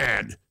white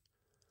man.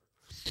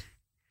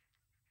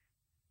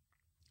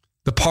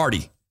 The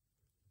party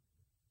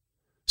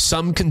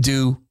Some can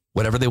do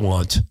whatever they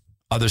want,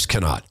 others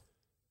cannot.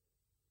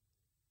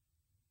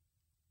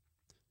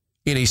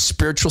 In a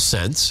spiritual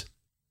sense,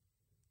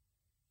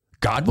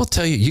 God will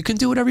tell you, you can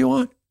do whatever you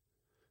want.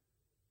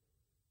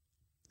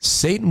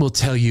 Satan will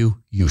tell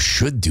you, you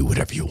should do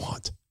whatever you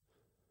want.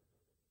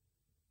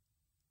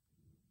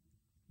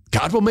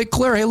 God will make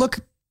clear, hey, look,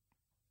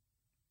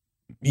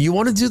 you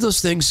want to do those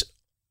things,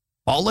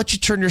 I'll let you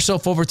turn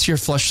yourself over to your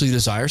fleshly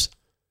desires.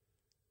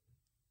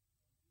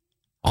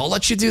 I'll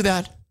let you do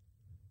that.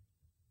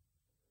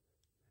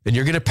 And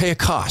you're going to pay a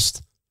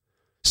cost.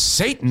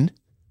 Satan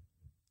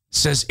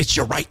says it's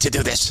your right to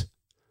do this.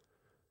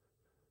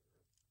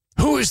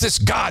 Who is this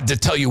God to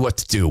tell you what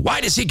to do?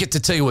 Why does he get to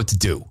tell you what to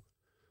do?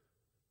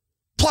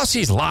 Plus,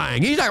 he's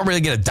lying. You're not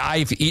really going to die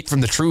if you eat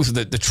from the truth of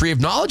the tree of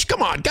knowledge.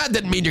 Come on, God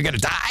doesn't mean you're going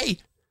to die.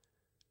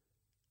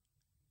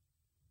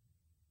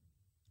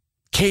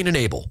 Cain and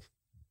Abel.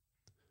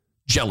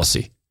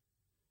 Jealousy.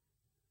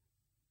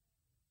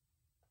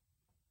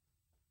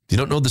 If you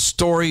don't know the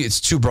story, it's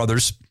two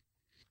brothers.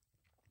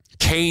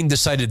 Cain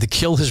decided to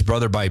kill his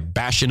brother by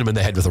bashing him in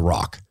the head with a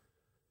rock.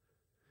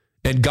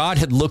 And God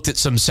had looked at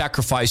some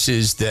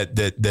sacrifices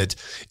that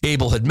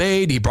Abel had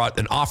made. He brought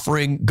an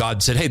offering.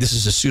 God said, hey, this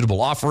is a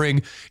suitable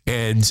offering.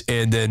 And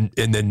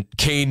then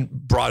Cain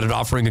brought an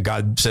offering, and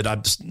God said,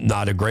 that's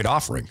not a great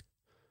offering.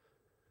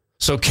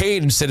 So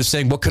Cain, instead of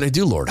saying, what can I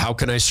do, Lord? How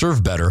can I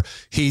serve better?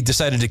 He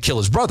decided to kill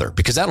his brother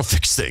because that'll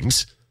fix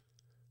things.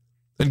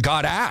 And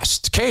God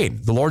asked Cain,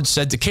 the Lord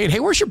said to Cain, hey,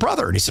 where's your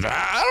brother? And he said,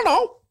 I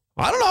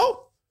don't know.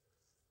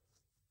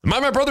 Am I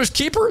my brother's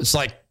keeper? It's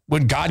like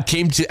when God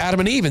came to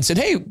Adam and Eve and said,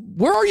 hey,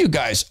 where are you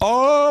guys?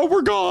 Oh,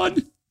 we're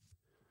gone.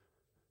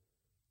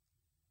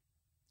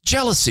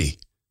 Jealousy.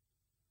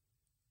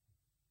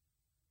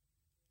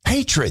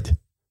 Hatred.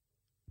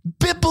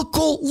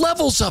 Biblical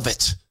levels of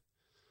it.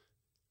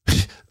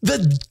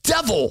 The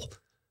devil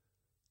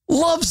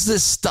loves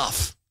this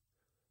stuff.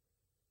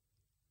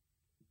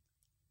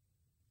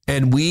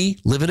 And we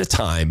live in a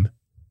time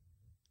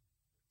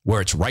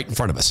where it's right in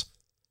front of us.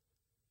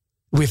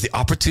 We have the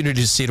opportunity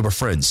to say to our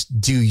friends,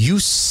 do you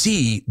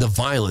see the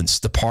violence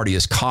the party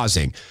is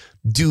causing?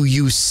 Do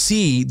you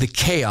see the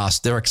chaos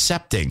they're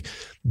accepting?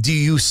 Do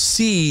you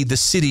see the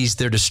cities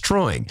they're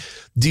destroying?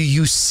 Do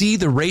you see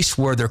the race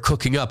war they're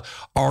cooking up?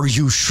 Are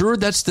you sure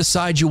that's the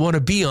side you want to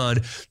be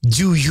on?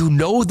 Do you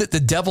know that the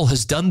devil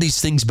has done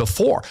these things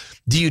before?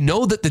 Do you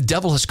know that the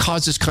devil has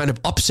caused this kind of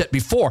upset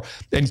before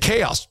and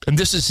chaos? And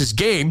this is his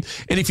game.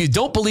 And if you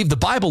don't believe the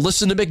Bible,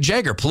 listen to Mick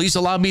Jagger. Please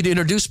allow me to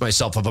introduce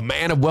myself. I'm a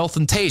man of wealth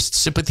and taste,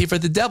 sympathy for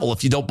the devil.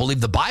 If you don't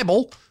believe the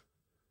Bible,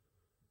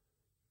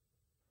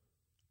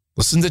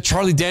 listen to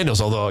Charlie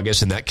Daniels, although I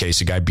guess in that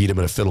case, a guy beat him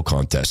in a fiddle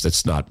contest.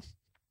 That's not,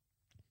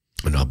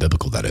 I don't know how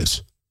biblical that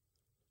is.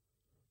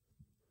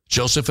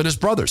 Joseph and his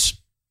brothers.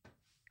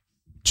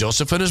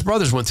 Joseph and his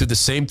brothers went through the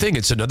same thing.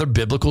 It's another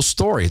biblical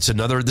story.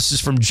 This is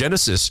from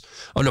Genesis.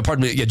 Oh, no,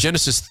 pardon me. Yeah,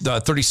 Genesis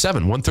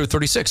 37, 1 through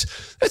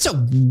 36. It's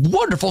a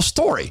wonderful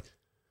story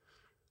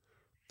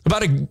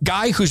about a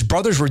guy whose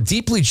brothers were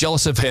deeply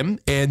jealous of him,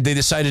 and they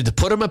decided to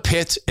put him in a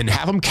pit and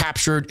have him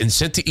captured and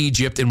sent to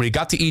Egypt. And when he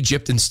got to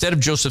Egypt, instead of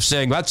Joseph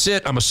saying, that's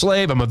it, I'm a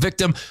slave, I'm a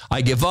victim,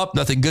 I give up,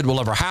 nothing good will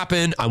ever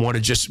happen, I want to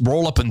just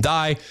roll up and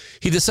die,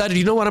 he decided,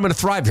 you know what, I'm going to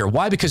thrive here.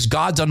 Why? Because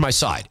God's on my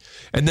side.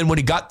 And then when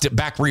he got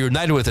back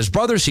reunited with his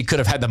brothers, he could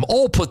have had them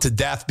all put to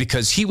death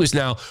because he was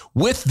now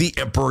with the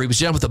emperor. He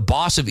was now with the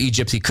boss of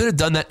Egypt. He could have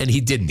done that, and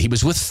he didn't. He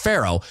was with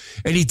Pharaoh,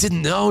 and he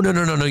didn't. No,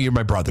 you're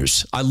my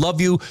brothers. I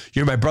love you.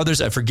 You're my brothers.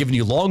 I've forgiven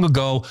you long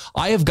ago.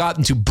 I have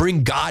gotten to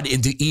bring God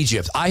into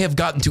Egypt. I have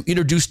gotten to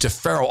introduce to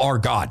Pharaoh our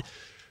God.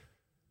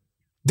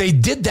 They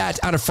did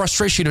that out of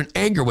frustration and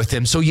anger with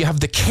him. So you have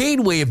the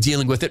Cain way of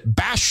dealing with it.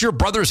 Bash your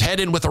brother's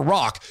head in with a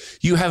rock.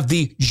 You have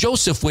the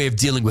Joseph way of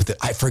dealing with it.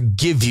 I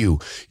forgive you.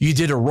 You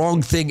did a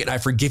wrong thing and I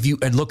forgive you.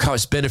 And look how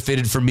it's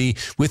benefited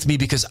with me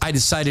because I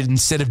decided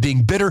instead of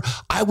being bitter,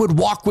 I would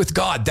walk with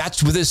God.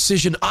 That's the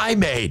decision I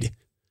made.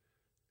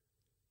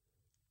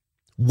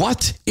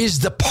 What is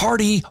the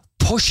party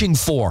pushing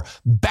for?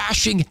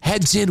 Bashing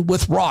heads in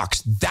with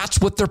rocks. That's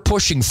what they're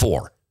pushing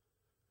for.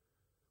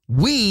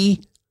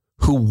 We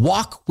who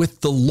walk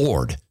with the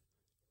Lord,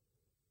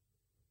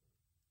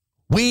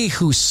 we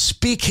who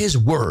speak his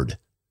word,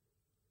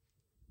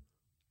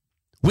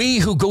 we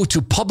who go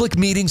to public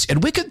meetings,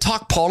 and we can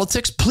talk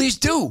politics, please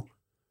do.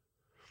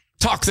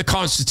 Talk the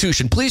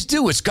Constitution, please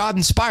do. It's God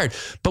inspired.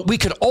 But we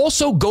can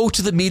also go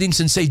to the meetings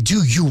and say,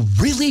 do you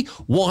really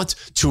want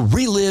to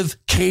relive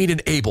Cain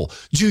and Abel?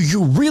 Do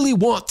you really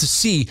want to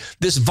see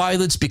this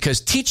violence?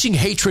 Because teaching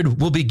hatred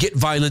will beget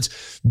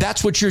violence.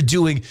 That's what you're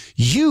doing.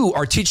 You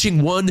are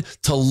teaching one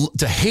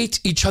to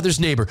hate each other's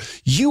neighbor.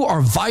 You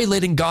are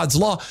violating God's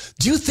law.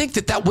 Do you think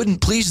that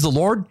wouldn't please the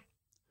Lord?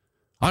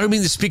 I don't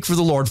mean to speak for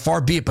the Lord, far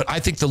be it, but I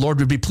think the Lord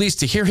would be pleased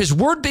to hear his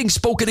word being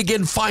spoken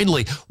again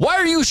finally. Why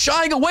are you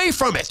shying away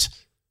from it?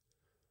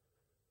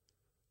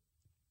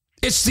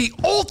 It's the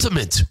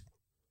ultimate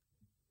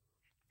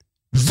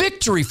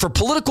Victory for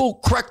political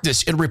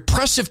correctness and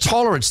repressive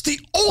tolerance. The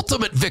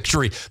ultimate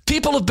victory.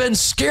 People have been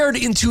scared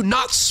into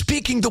not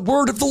speaking the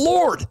word of the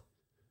Lord.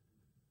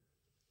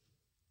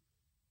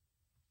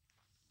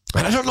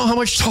 And I don't know how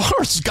much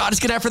tolerance God is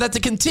going to have for that to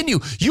continue.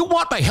 You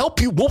want my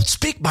help, you won't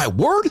speak my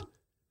word?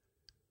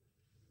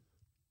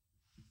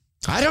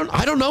 I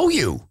don't know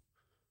you.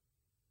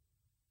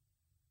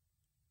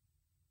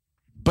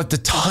 But the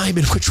time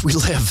in which we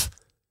live,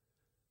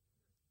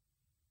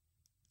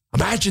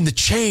 imagine the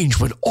change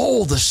when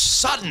all of a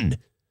sudden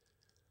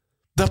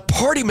the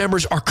party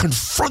members are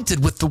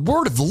confronted with the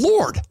word of the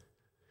Lord.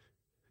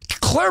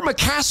 Claire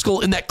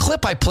McCaskill, in that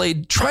clip I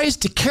played, tries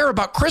to care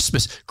about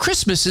Christmas.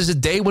 Christmas is a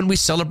day when we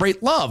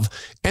celebrate love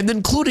and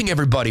including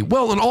everybody.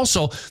 Well, and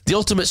also the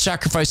ultimate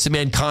sacrifice to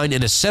mankind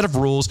and a set of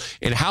rules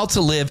and how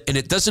to live. And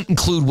it doesn't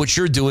include what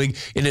you're doing.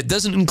 And it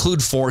doesn't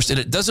include force. And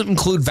it doesn't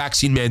include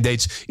vaccine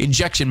mandates,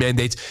 injection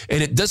mandates.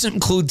 And it doesn't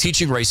include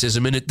teaching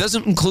racism. And it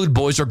doesn't include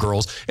boys or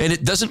girls. And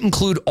it doesn't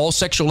include all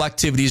sexual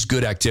activity is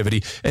good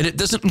activity. And it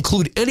doesn't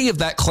include any of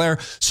that, Claire.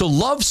 So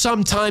love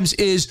sometimes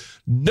is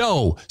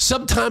no.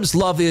 Sometimes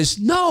love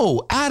is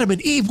no. Adam and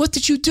Eve, what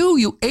did you do?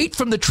 You ate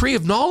from the tree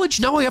of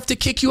knowledge. Now I have to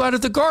kick you out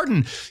of the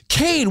garden.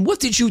 Cain, what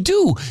did you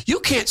do? You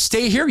can't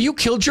stay here. You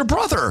killed your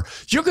brother.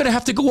 You're going to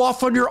have to go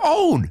off on your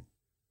own.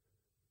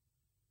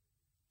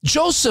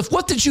 Joseph,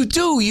 what did you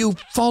do? You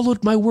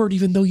followed my word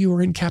even though you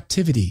were in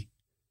captivity.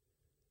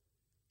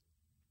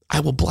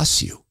 I will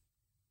bless you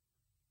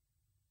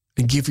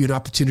and give you an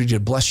opportunity to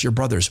bless your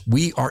brothers.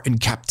 We are in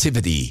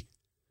captivity.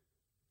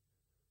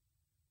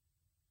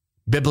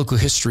 Biblical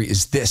history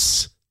is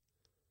this.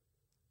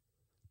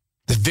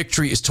 The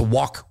victory is to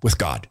walk with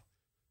God.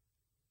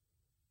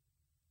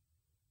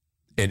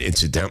 And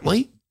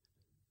incidentally,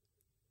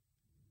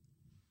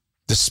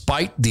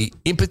 despite the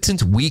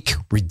impotent, weak,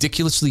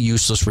 ridiculously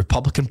useless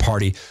Republican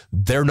Party,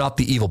 they're not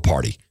the evil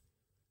party.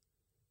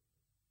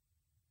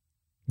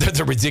 They're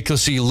the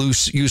ridiculously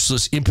loose,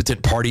 useless,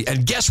 impotent party.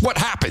 And guess what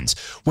happens?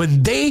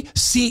 When they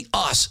see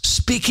us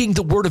speaking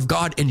the word of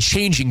God and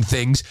changing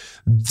things,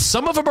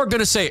 some of them are going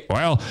to say,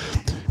 well,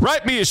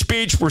 write me a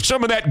speech with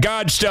some of that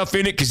God stuff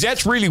in it because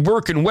that's really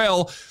working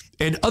well.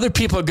 And other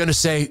people are going to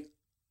say,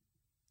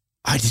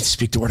 I didn't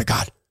speak the word of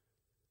God.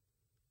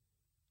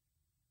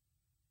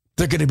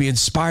 They're going to be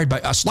inspired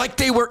by us like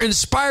they were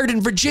inspired in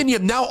Virginia.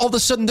 Now, all of a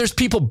sudden, there's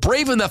people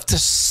brave enough to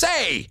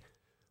say,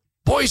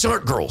 boys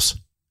aren't girls.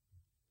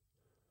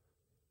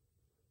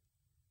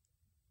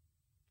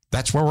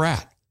 That's where we're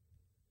at.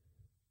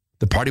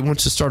 The party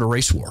wants to start a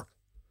race war.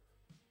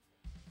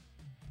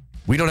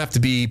 We don't have to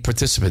be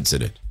participants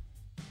in it.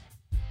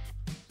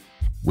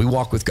 We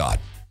walk with God.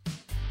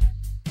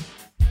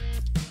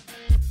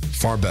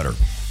 Far better.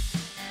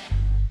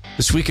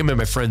 This week, I met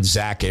my friend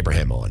Zach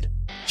Abraham on.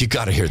 You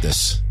got to hear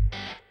this.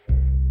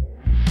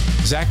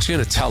 Zach's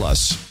going to tell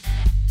us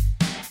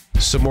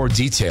some more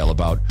detail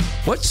about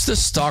what's the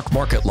stock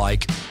market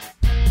like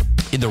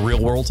in the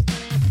real world.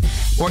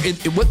 Or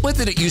what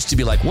did it used to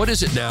be like? What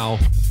is it now?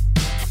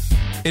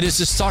 And is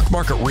the stock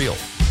market real?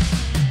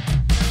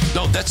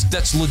 No,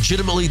 that's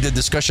legitimately the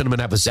discussion I'm going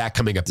to have with Zach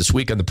coming up this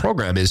week on the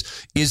program is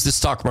the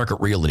stock market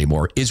real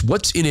anymore? Is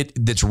what's in it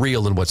that's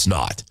real and what's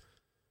not?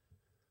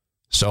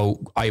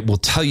 So I will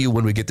tell you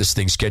when we get this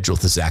thing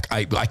scheduled to Zach.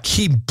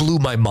 He blew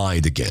my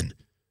mind again.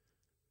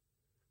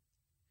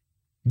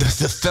 The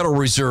Federal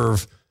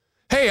Reserve,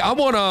 hey, I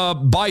want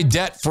to buy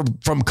debt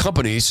from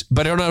companies,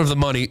 but I don't have the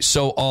money,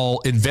 so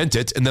I'll invent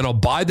it, and then I'll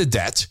buy the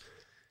debt,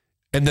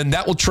 and then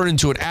that will turn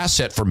into an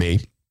asset for me,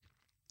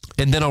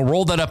 and then I'll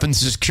roll that up into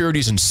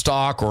securities and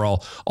stock, or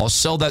I'll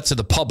sell that to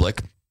the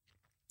public,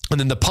 and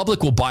then the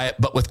public will buy it,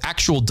 but with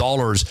actual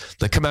dollars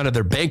that come out of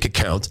their bank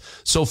account.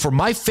 So for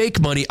my fake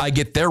money, I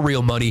get their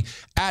real money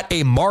at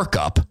a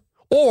markup,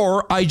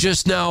 or I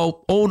just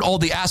now own all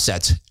the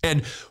assets.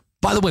 And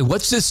by the way,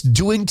 what's this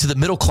doing to the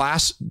middle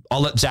class? I'll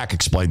let Zach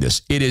explain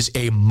this. It is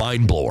a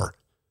mind blower.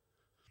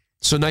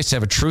 So nice to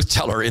have a truth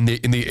teller in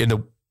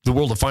the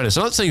world of finance.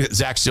 I'm not saying that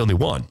Zach's the only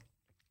one.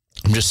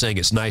 I'm just saying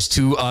it's nice.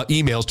 2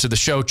 emails to the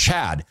show.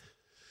 Chad,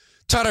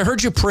 Todd, I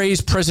heard you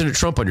praise President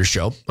Trump on your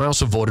show. I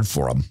also voted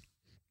for him.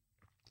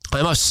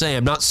 I must say,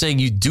 I'm not saying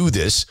you do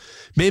this.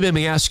 Maybe I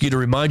may ask you to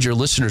remind your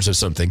listeners of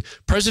something.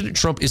 President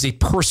Trump is a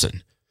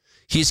person.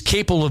 He is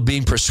capable of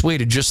being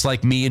persuaded just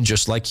like me and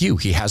just like you.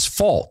 He has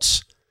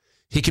faults.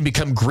 He can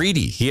become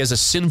greedy. He has a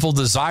sinful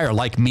desire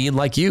like me and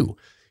like you.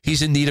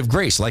 He's in need of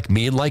grace like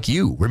me and like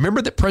you.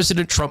 Remember that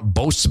President Trump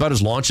boasts about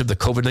his launch of the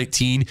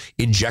COVID-19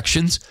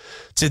 injections?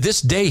 To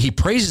this day, he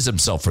praises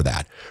himself for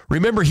that.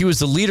 Remember, he was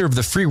the leader of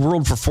the free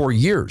world for 4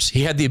 years.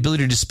 He had the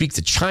ability to speak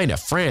to China,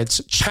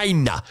 France,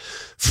 Canada,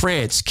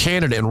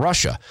 and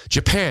Russia,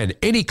 Japan,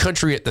 any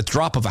country at the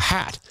drop of a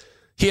hat.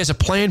 He has a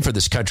plan for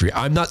this country.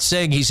 I'm not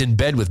saying he's in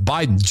bed with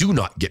Biden. Do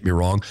not get me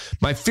wrong.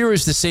 My fear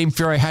is the same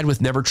fear I had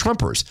with Never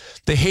Trumpers.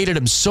 They hated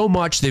him so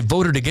much, they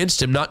voted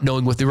against him, not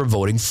knowing what they were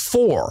voting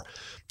for.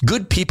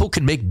 Good people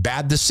can make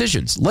bad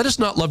decisions. Let us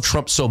not love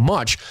Trump so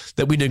much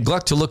that we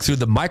neglect to look through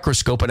the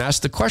microscope and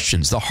ask the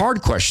questions, the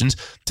hard questions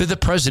to the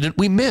president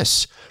we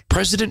miss.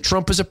 President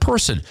Trump is a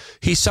person.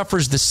 He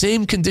suffers the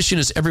same condition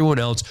as everyone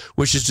else,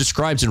 which is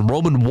described in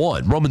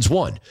Romans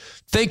 1.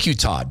 Thank you,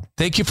 Todd.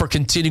 Thank you for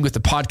continuing with the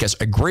podcast.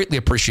 I greatly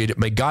appreciate it.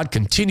 May God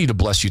continue to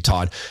bless you,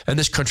 Todd, and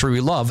this country we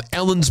love.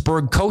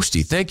 Ellensburg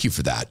Coastie. Thank you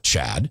for that,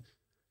 Chad.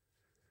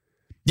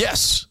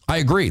 Yes, I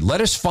agree. Let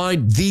us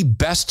find the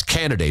best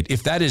candidate.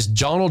 If that is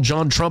Donald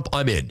John Trump,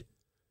 I'm in.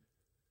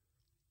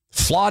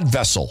 Flawed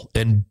vessel.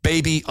 And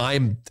baby,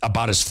 I'm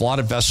about as flawed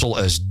a vessel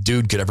as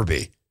dude could ever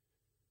be.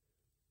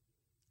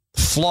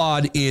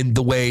 Flawed in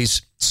the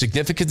ways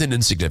significant and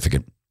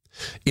insignificant.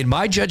 In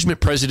my judgment,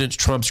 President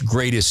Trump's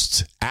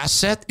greatest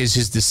asset is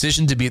his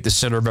decision to be at the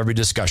center of every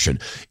discussion.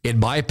 In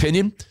my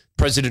opinion,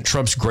 President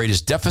Trump's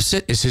greatest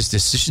deficit is his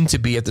decision to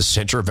be at the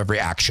center of every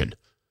action.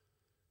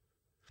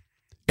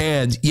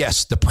 And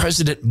yes, the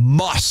president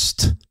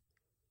must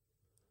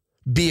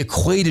be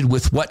equated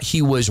with what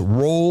he was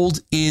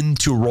rolled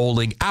into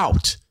rolling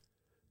out.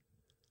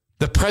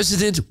 The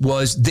president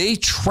they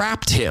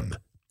trapped him.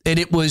 And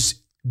it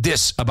was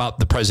this about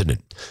the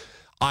president.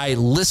 I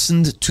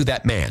listened to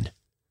that man.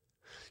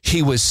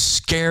 He was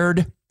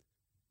scared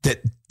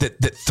that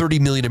 30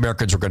 million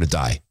Americans were going to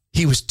die.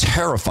 He was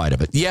terrified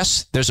of it.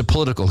 Yes, there's a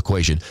political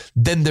equation.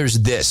 Then there's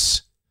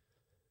this.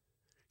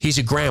 He's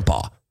a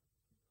grandpa.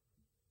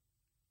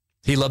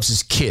 He loves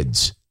his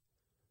kids.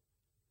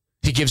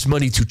 He gives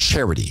money to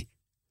charity.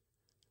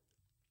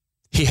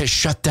 He has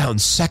shut down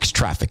sex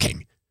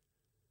trafficking.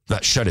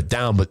 Not shut it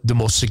down, but the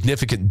most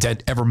significant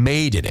dent ever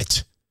made in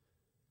it.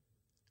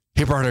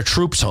 He brought our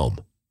troops home.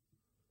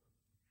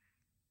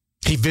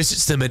 He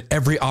visits them at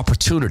every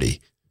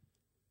opportunity.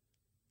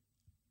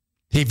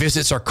 He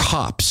visits our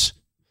cops.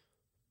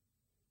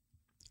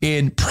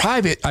 In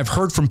private, I've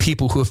heard from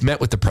people who have met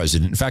with the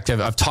president. In fact,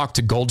 I've talked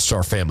to Gold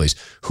Star families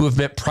who have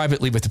met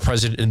privately with the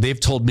president, and they've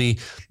told me,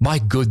 my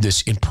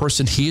goodness, in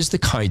person, he is the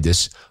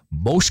kindest,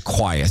 most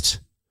quiet,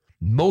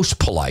 most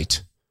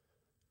polite,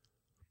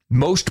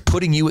 most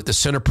putting you at the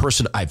center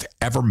person I've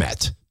ever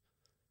met.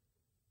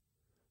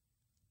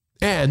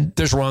 And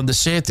there's Ron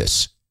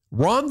DeSantis.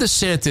 Ron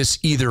DeSantis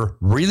either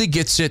really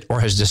gets it or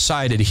has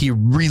decided he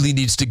really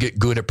needs to get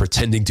good at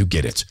pretending to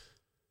get it.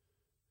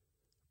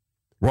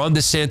 Ron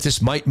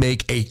DeSantis might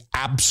make an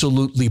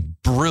absolutely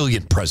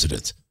brilliant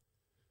president.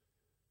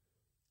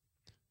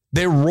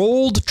 They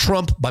rolled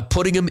Trump by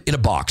putting him in a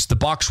box. The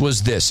box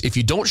was this. If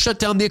you don't shut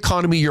down the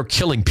economy, you're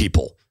killing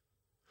people.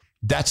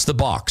 That's the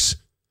box.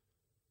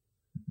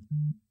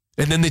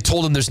 And then they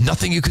told him there's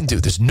nothing you can do.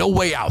 There's no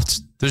way out.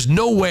 There's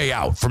no way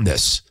out from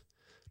this.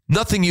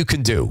 Nothing you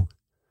can do.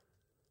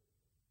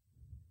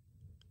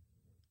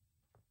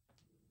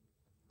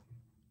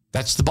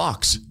 That's the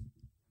box.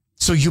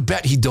 So you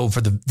bet he dove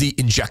for the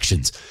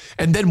injections.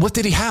 And then what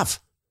did he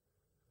have?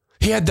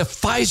 He had the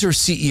Pfizer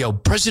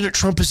CEO. President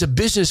Trump is a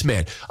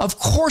businessman. Of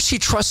course he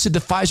trusted the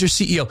Pfizer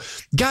CEO.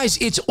 Guys,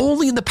 it's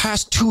only in the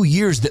past 2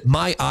 years that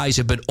my eyes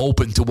have been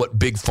open to what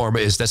big pharma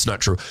is. That's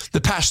not true.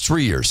 The past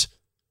 3 years.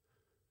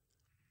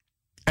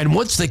 And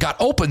once they got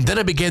open, then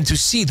I began to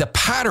see the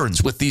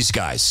patterns with these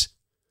guys.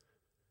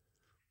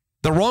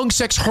 The wrong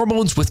sex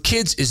hormones with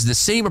kids is the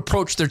same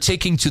approach they're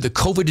taking to the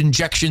COVID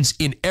injections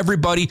in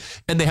everybody,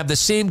 and they have the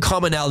same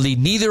commonality.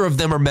 Neither of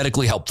them are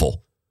medically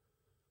helpful.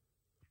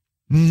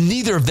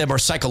 Neither of them are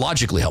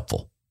psychologically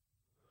helpful.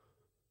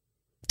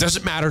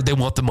 Doesn't matter. They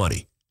want the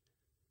money.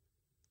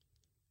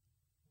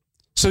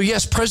 So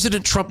yes,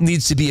 President Trump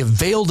needs to be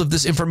availed of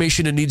this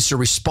information and needs to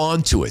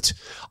respond to it.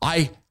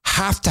 I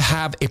have to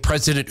have a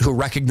president who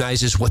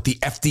recognizes what the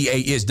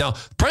FDA is. Now,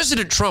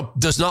 President Trump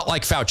does not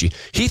like Fauci.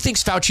 He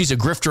thinks Fauci's a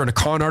grifter and a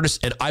con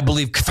artist, and I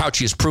believe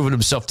Fauci has proven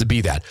himself to be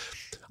that.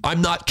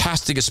 I'm not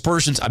casting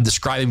aspersions. I'm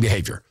describing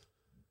behavior.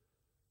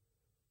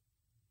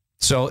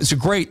 So it's a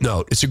great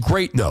note. It's a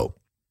great note.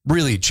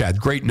 Really, Chad,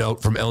 great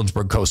note from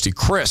Ellensburg Coastie.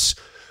 Chris,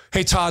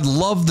 hey, Todd,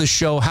 love the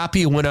show.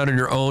 Happy you went out on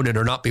your own and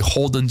are not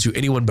beholden to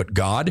anyone but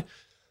God.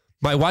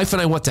 My wife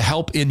and I want to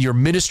help in your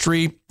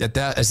ministry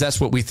as that's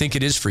what we think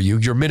it is for you,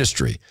 your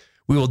ministry.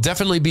 We will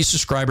definitely be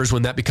subscribers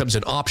when that becomes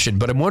an option,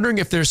 but I'm wondering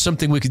if there's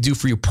something we could do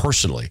for you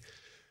personally.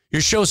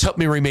 Your shows help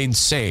me remain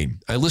sane.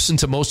 I listen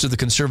to most of the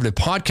conservative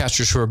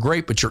podcasters who are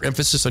great, but your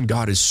emphasis on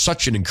God is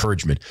such an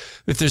encouragement.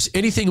 If there's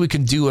anything we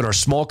can do in our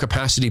small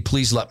capacity,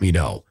 please let me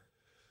know.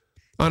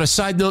 On a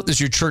side note, does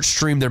your church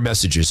stream their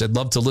messages? I'd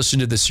love to listen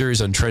to this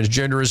series on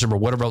transgenderism or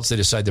whatever else they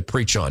decide to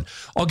preach on.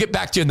 I'll get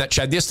back to you on that,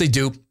 Chad. Yes, they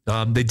do.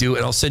 They do,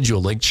 and I'll send you a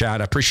link, Chad.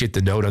 I appreciate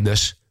the note on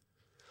this.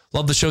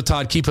 Love the show,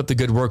 Todd. Keep up the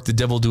good work. The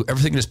devil will do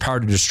everything in his power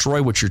to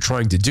destroy what you're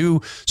trying to do,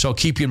 so I'll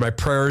keep you in my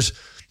prayers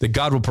that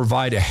God will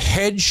provide a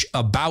hedge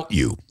about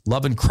you.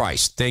 Love in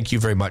Christ. Thank you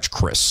very much,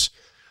 Chris.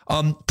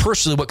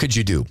 Personally, what could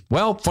you do?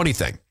 Well, funny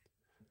thing.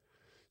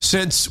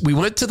 Since we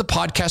went to the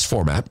podcast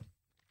format,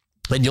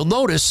 and you'll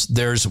notice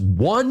there's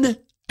one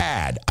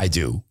ad I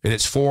do, and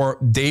it's for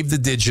Dave the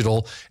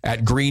Digital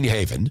at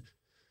Greenhaven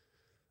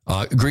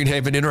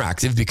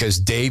Interactive, because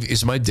Dave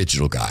is my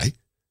digital guy.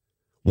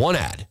 One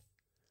ad.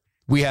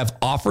 We have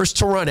offers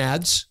to run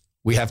ads.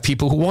 We have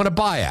people who want to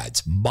buy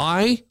ads.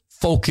 My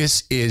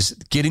focus is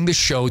getting the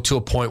show to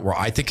a point where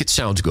I think it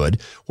sounds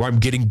good, where I'm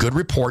getting good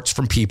reports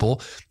from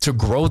people to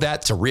grow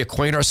that, to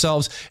reacquaint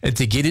ourselves, and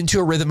to get into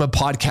a rhythm of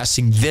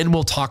podcasting. Then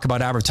we'll talk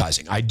about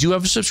advertising. I do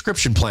have a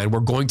subscription plan. We're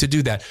going to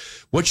do that.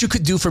 What you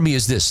could do for me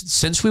is this.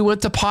 Since we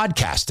went to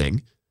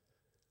podcasting,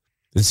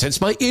 and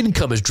since my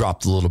income has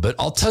dropped a little bit,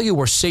 I'll tell you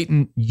where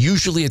Satan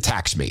usually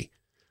attacks me.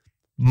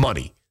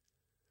 Money.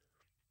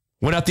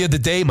 Went out the other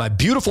day, my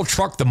beautiful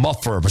truck, the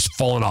muffler was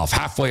falling off,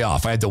 halfway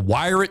off. I had to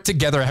wire it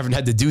together. I haven't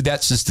had to do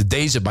that since the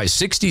days of my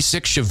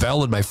 66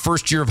 Chevelle in my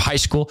first year of high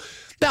school.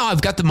 Now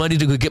I've got the money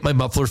to go get my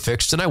muffler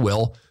fixed, and I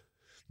will.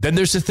 Then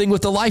there's the thing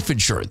with the life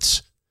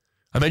insurance.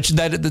 I mentioned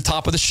that at the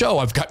top of the show.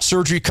 I've got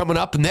surgery coming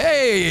up, and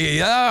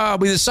hey,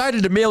 we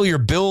decided to mail your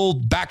bill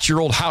back to your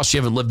old house you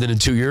haven't lived in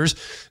 2 years.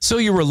 So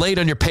you were late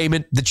on your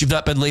payment that you've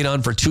not been late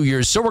on for 2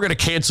 years. So we're going to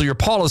cancel your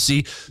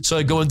policy. So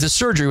I go into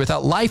surgery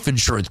without life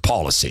insurance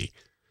policy.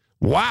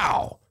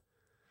 Wow.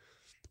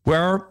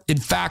 Where, in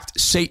fact,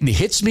 Satan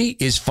hits me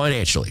is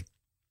financially.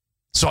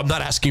 So I'm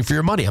not asking for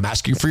your money. I'm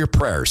asking for your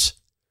prayers.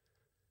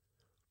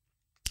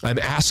 I'm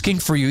asking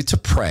for you to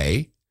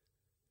pray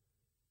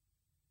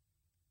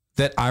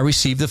that I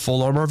receive the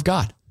full armor of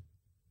God.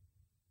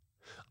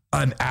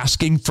 I'm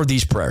asking for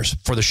these prayers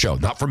for the show,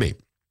 not for me.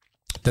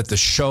 That the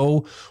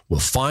show will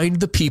find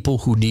the people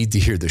who need to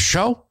hear the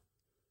show,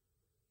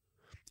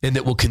 and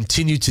that we'll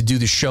continue to do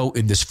the show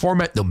in this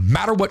format, no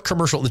matter what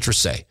commercial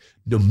interests say,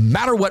 no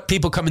matter what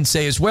people come and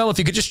say as well. If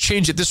you could just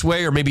change it this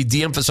way or maybe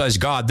de-emphasize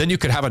God, then you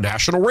could have a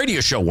national radio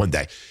show one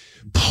day.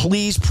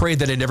 Please pray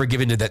that I never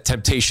give into that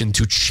temptation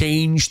to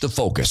change the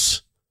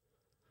focus.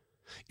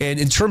 And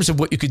in terms of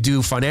what you could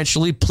do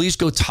financially, please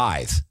go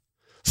tithe.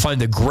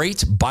 Find a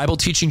great Bible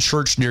teaching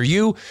church near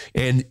you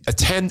and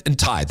attend and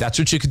tithe. That's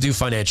what you could do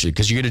financially,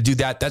 because you're going to do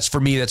that. That's for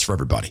me. That's for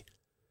everybody.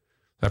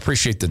 I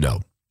appreciate the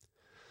note.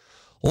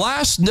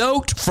 Last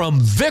note from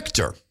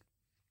Victor,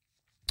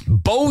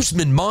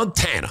 Bozeman,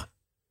 Montana.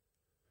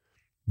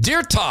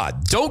 Dear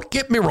Todd, don't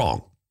get me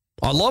wrong.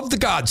 I love the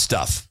God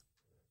stuff.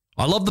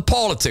 I love the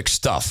politics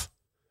stuff.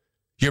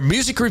 Your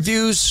music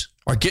reviews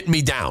are getting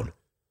me down.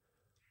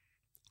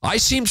 I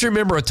seem to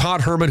remember a Todd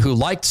Herman who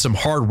liked some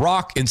hard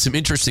rock and some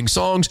interesting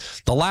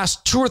songs. The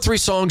last 2 or 3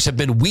 songs have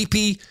been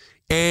weepy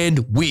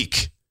and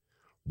weak.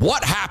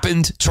 What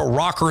happened to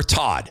rocker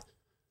Todd?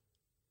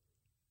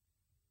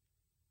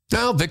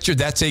 Now, Victor,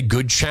 that's a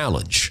good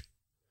challenge.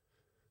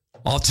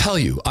 I'll tell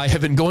you, I have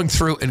been going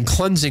through and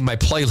cleansing my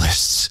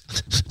playlists.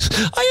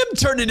 I am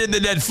turning into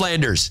Ned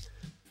Flanders.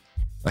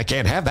 I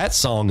can't have that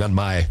song on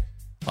my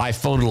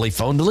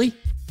iPhone-ly.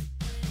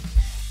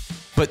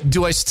 But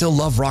do I still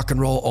love rock and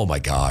roll? Oh my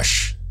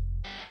gosh.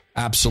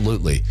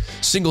 Absolutely.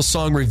 Single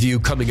song review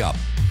coming up.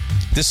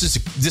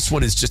 This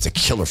one is just a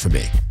killer for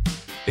me.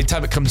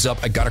 Anytime it comes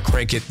up, I got to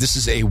crank it. This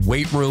is a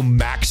weight room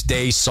max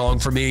day song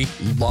for me.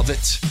 Love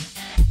it.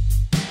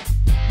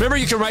 Remember,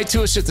 you can write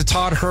to us at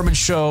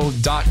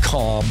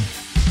thetoddhermanshow.com.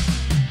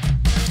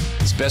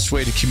 It's the best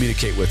way to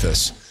communicate with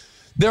us.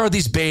 There are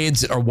these bands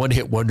that are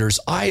one-hit wonders.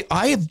 I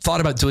have thought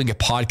about doing a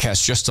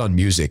podcast just on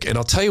music, and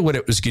I'll tell you what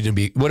it was going to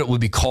be, what it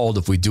would be called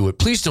if we do it.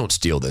 Please don't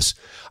steal this.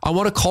 I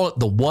wanted to call it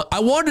the 1,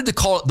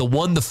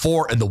 the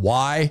 4, and the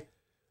Y,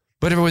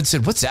 but everyone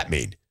said, what's that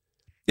mean?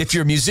 If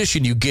you're a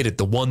musician, you get it,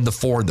 the 1, the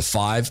 4, and the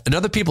 5. And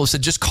other people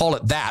said, just call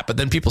it that. But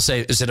then people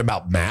say, is it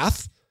about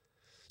math?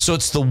 So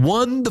it's the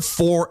 1, the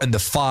 4, and the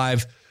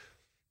 5,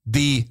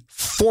 the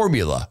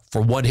formula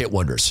for one-hit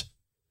wonders.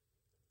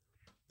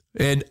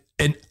 And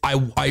I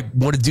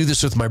want to do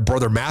this with my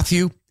brother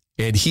Matthew,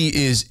 and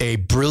he is a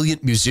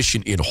brilliant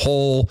musician in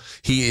whole.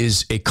 He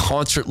is a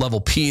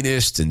concert-level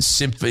pianist and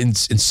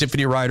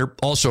symphony writer,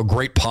 also a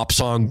great pop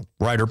song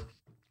writer,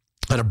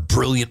 and a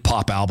brilliant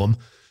pop album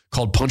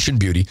called Punch and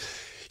Beauty.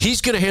 He's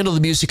going to handle the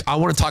music. I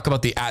want to talk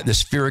about the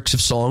atmospherics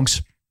of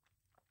songs.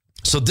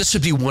 So this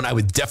would be one I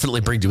would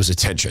definitely bring to his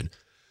attention.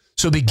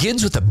 So it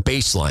begins with a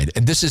bass line,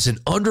 and this is an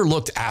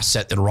underlooked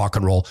asset in rock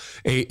and roll,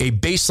 a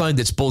bass line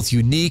that's both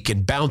unique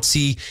and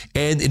bouncy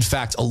and, in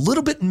fact, a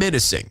little bit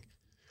menacing.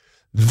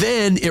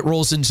 Then it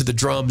rolls into the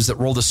drums that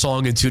roll the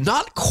song into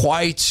not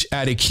quite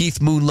at a Keith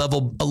Moon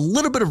level, a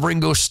little bit of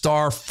Ringo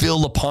Starr,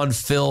 fill upon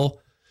fill.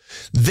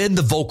 Then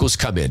the vocals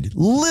come in. A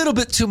little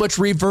bit too much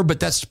reverb, but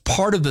that's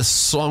part of the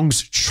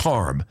song's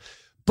charm.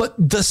 But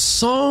the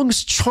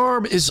song's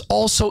charm is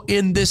also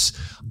in this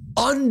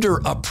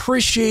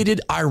underappreciated,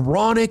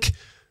 ironic,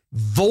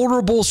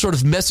 vulnerable sort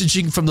of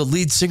messaging from the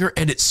lead singer,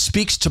 and it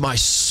speaks to my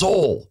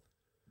soul.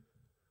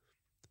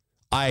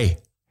 I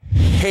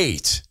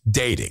hate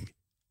dating.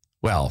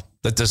 Well,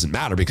 that doesn't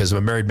matter because I'm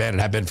a married man and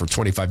have been for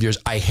 25 years.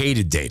 I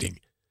hated dating.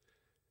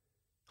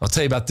 I'll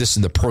tell you about this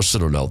in the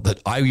personal note,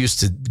 that I used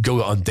to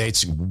go on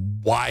dates.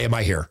 Why am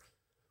I here?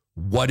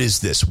 What is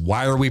this?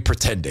 Why are we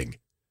pretending?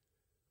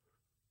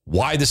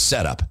 Why the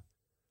setup?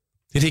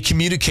 And he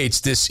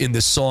communicates this in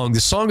this song. The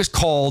song is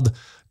called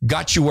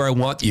Got You Where I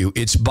Want You.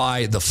 It's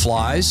by The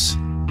Flies.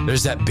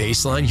 There's that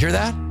bass line. Hear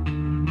that?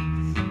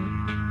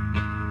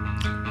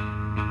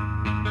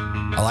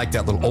 I like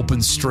that little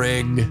open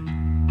string.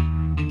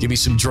 Give me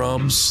some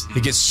drums.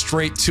 He gets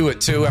straight to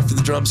it, too, after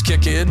the drums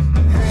kick in.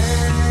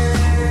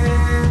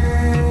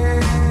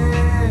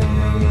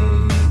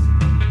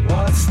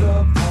 What's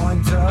the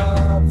point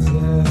of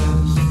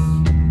this?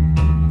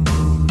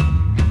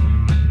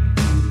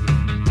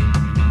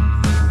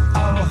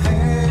 Oh,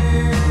 hey,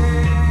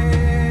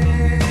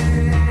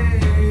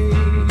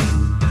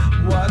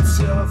 what's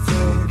your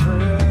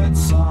favorite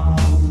song?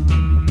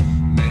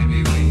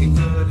 Maybe we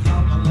could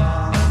hum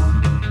along.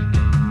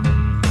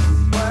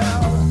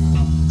 Well,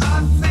 I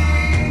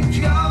think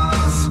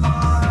you're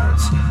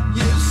smart,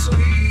 you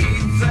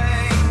sweet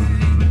thing.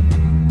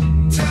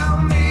 Tell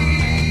me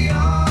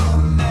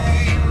your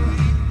name.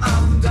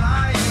 I'm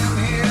dying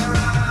here.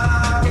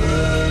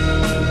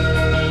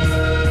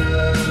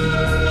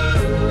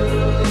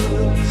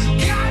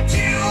 Got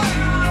you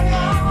and I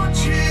want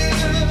you.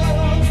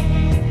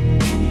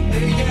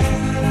 Yeah.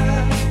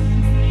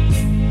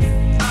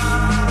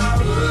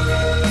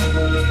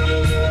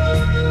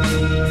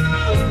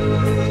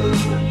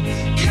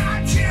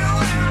 Got you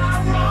and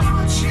I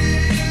want you.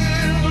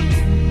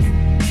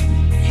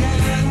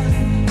 Yeah.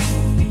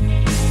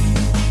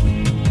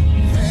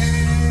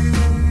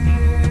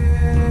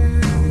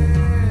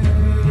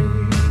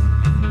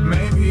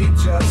 Maybe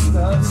just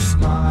a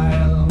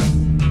smile.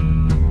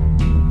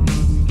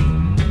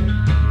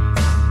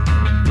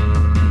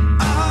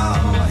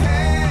 Oh,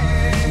 hey,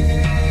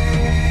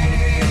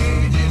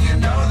 did you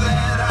know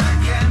that I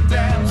can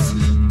dance?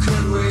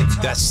 Could we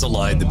talk? That's the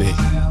line to me.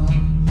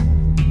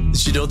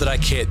 Did you know that I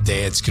can't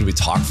dance? Can we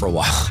talk for a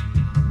while?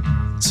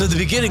 So the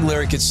beginning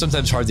lyric, it's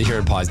sometimes hard to hear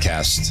in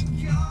podcasts.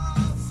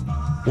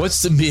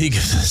 What's the meaning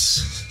of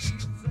this?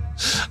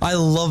 I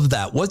love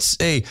that. What's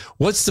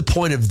the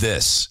point of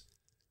this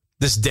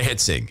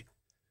dancing?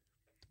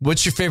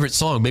 What's your favorite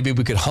song? Maybe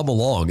we could hum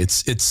along.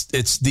 It's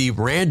the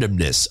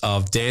randomness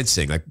of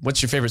dancing. Like,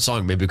 what's your favorite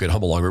song? Maybe we could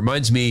hum along. It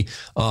reminds me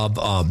of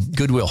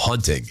Good Will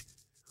Hunting,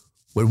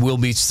 when Will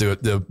meets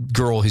the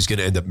girl he's going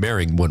to end up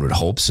marrying, one would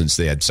hope, since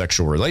they had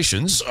sexual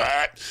relations.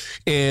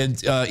 And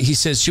he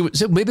says,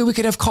 maybe we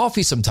could have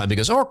coffee sometime. He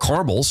goes, oh,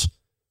 caramels.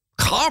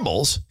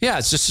 Caramels? Yeah,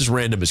 it's just as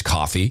random as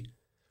coffee.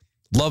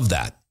 Love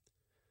that.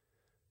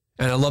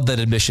 And I love that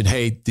admission.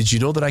 Hey, did you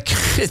know that I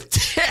can't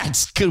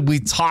dance? Could we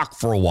talk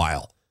for a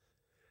while?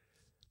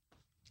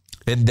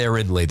 And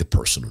therein lay the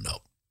personal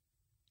note.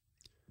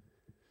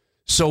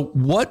 So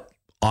what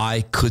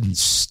I couldn't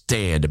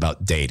stand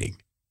about dating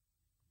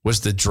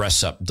was the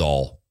dress-up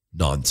doll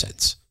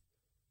nonsense.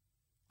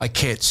 I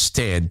can't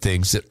stand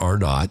things that are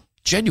not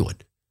genuine.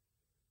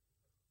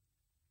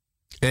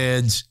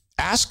 And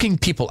asking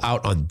people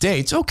out on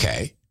dates,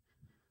 okay.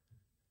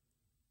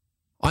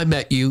 I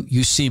met you.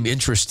 You seem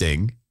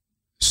interesting.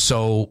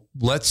 So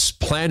let's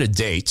plan a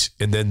date,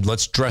 and then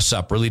let's dress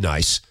up really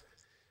nice.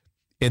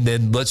 And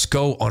then let's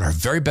go on our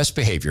very best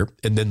behavior.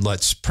 And then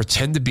let's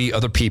pretend to be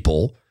other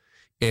people.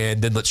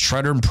 And then let's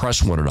try to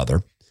impress one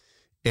another.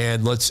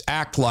 And let's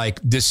act like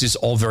this is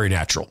all very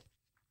natural.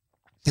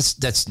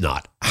 That's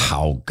not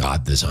how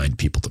God designed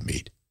people to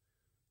meet.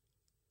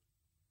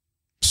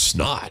 It's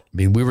not. I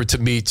mean, we were to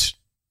meet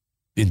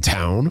in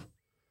town,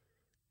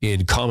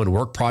 in common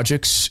work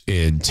projects,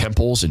 in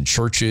temples and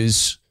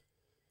churches,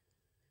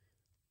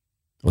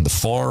 on the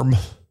farm,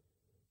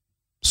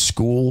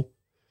 school.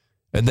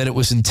 And then it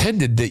was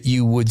intended that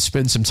you would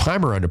spend some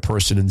time around a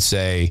person and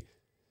say,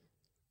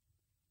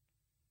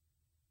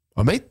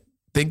 I may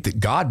think that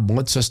God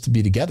wants us to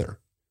be together.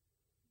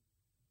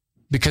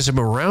 Because I'm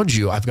around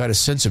you, I've got a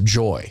sense of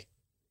joy.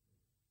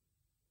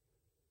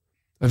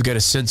 I've got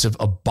a sense of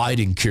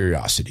abiding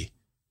curiosity.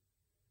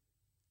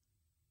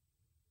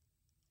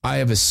 I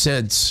have a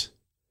sense,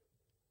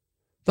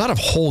 not of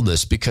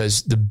wholeness,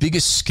 because the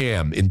biggest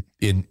scam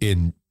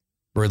in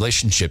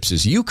relationships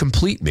is you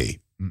complete me.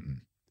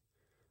 Mm-mm.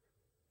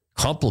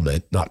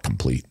 Compliment, not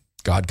complete.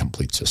 God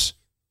completes us.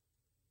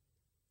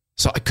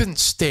 So I couldn't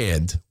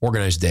stand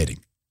organized dating.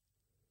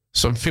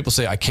 Some people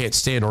say I can't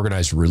stand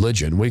organized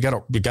religion.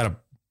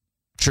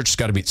 Church's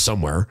got to meet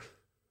somewhere,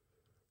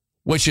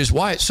 which is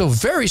why it's so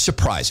very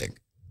surprising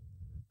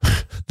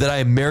that I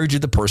am married to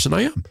the person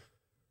I am.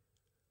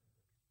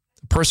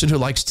 A person who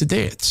likes to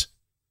dance.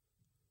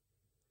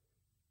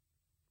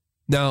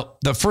 Now,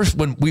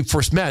 when we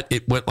first met,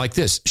 it went like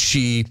this.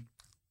 She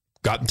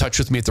got in touch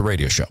with me at the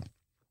radio show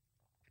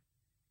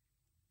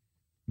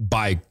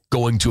by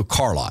going to a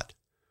car lot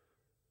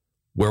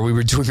where we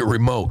were doing a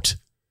remote.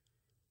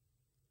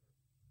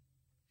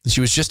 She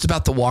was just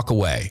about to walk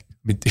away. I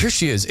mean, here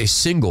she is, a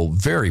single,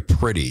 very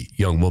pretty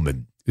young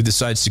woman who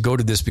decides to go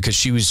to this because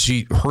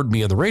she heard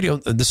me on the radio,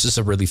 and this is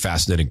a really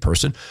fascinating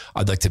person.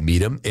 I'd like to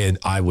meet him. And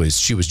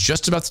she was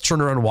just about to turn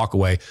around and walk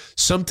away.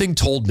 Something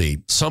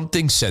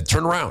said,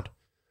 turn around.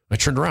 I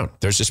turned around.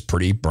 There's this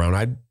pretty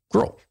brown-eyed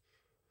girl.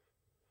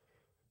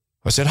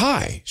 I said,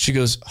 hi. She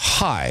goes,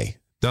 hi.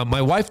 Now,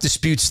 my wife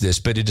disputes this,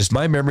 but it is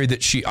my memory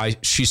that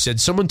she said,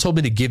 someone told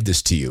me to give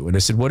this to you. And I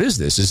said, what is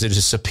this? Is it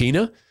a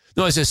subpoena?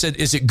 No, I said,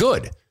 is it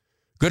good?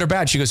 Good or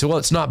bad? She goes, well,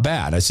 it's not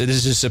bad. I said,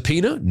 is it a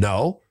subpoena?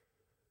 No.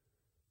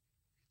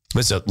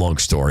 It's a long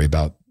story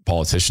about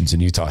politicians in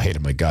Utah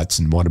hated my guts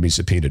and wanted me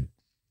subpoenaed.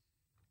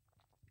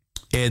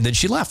 And then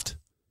she left.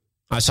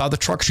 I saw the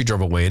truck she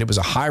drove away, and it was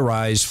a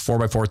high-rise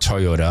 4x4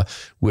 Toyota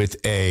with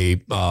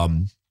a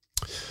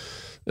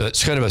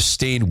it's kind of a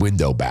stained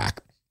window.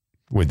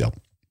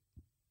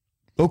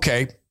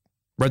 Okay,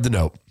 read the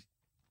note.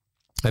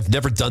 I've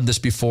never done this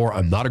before.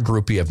 I'm not a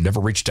groupie. I've never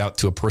reached out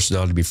to a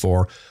personality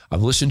before.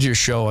 I've listened to your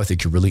show. I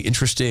think you're really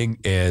interesting,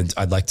 and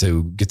I'd like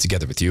to get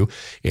together with you.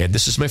 And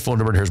this is my phone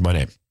number, and here's my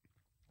name.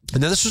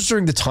 And then this was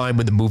during the time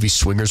when the movie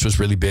Swingers was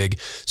really big.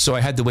 So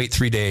I had to wait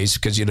 3 days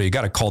because, you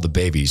got to call the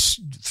babies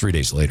 3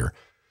 days later.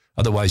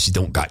 Otherwise, you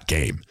don't got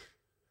game.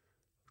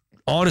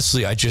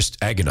 Honestly, I just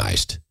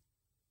agonized.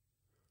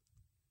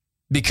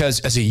 Because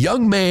as a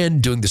young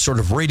man doing the sort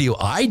of radio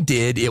I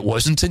did, it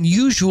wasn't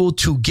unusual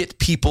to get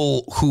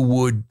people who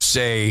would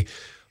say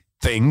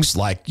things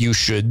like, you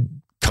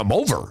should come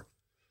over.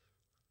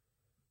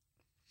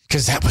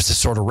 Because that was the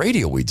sort of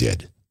radio we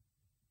did.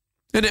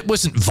 And it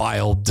wasn't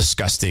vile,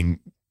 disgusting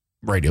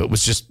radio. It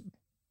was just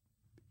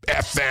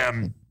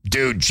FM,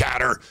 dude,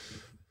 chatter.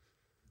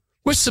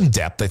 With some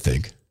depth, I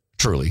think,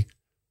 truly.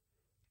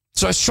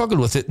 So I struggled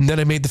with it, and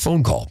then I made the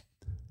phone call.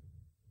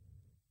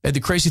 And the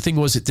crazy thing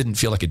was, it didn't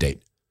feel like a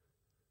date.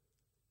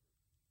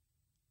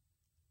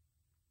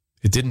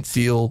 It didn't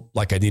feel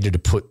like I needed to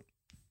put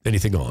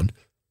anything on.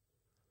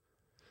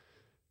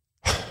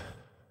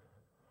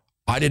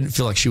 I didn't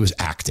feel like she was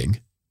acting.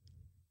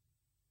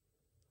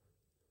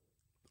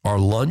 Our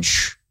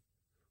lunch,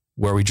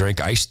 where we drank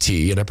iced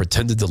tea, and I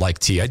pretended to like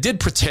tea. I did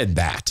pretend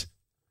that.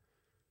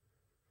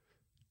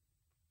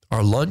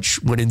 Our lunch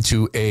went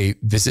into a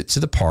visit to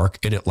the park,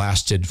 and it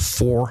lasted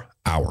 4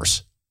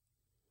 hours.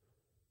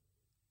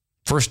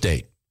 First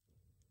date.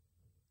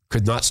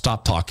 Could not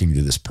stop talking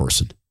to this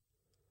person.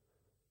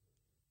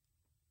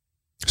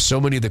 So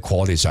many of the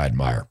qualities I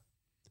admire.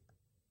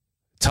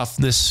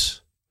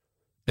 Toughness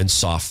and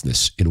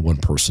softness in one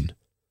person.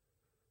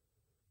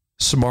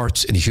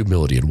 Smarts and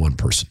humility in one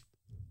person.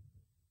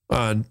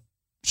 And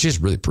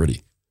she's really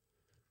pretty.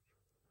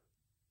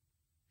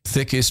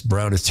 Thickest,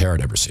 brownest hair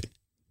I'd ever seen.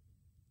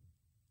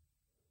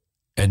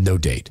 And no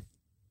date.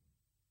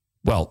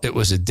 Well, it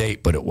was a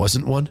date, but it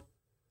wasn't one.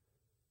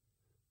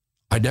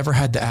 I never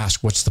had to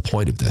ask, what's the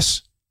point of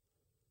this?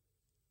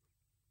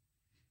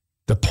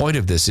 The point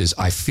of this is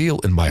I feel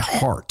in my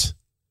heart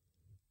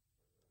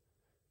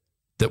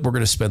that we're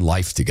going to spend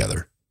life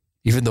together,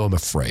 even though I'm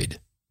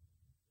afraid.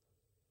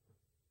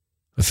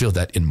 I feel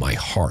that in my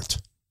heart.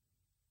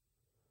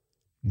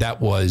 That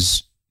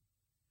was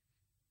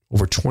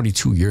over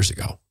 22 years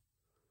ago.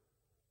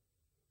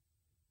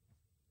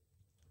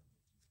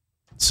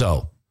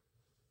 So,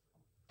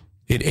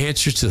 in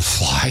answer to the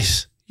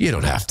flies, you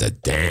don't have to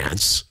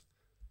dance.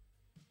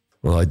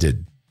 Well, I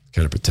did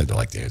kind of pretend I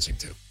like dancing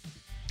too.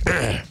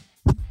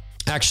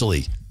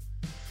 Actually,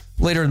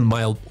 later in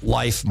my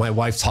life, my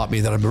wife taught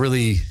me that I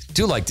really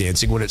do like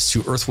dancing when it's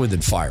to Earth, Wind,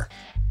 and Fire.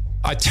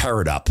 I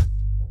tear it up.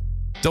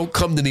 Don't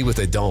come to me with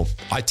a don't.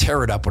 I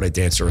tear it up when I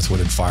dance Earth,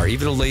 Wind, and Fire.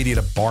 Even a lady at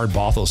a bar in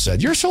Bothell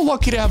said, "You're so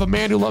lucky to have a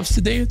man who loves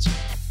to dance."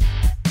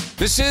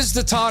 This is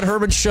the Todd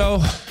Herman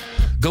Show.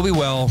 Go be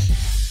well,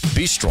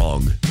 be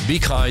strong, be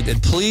kind,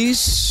 and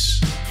please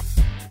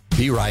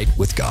be right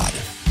with God.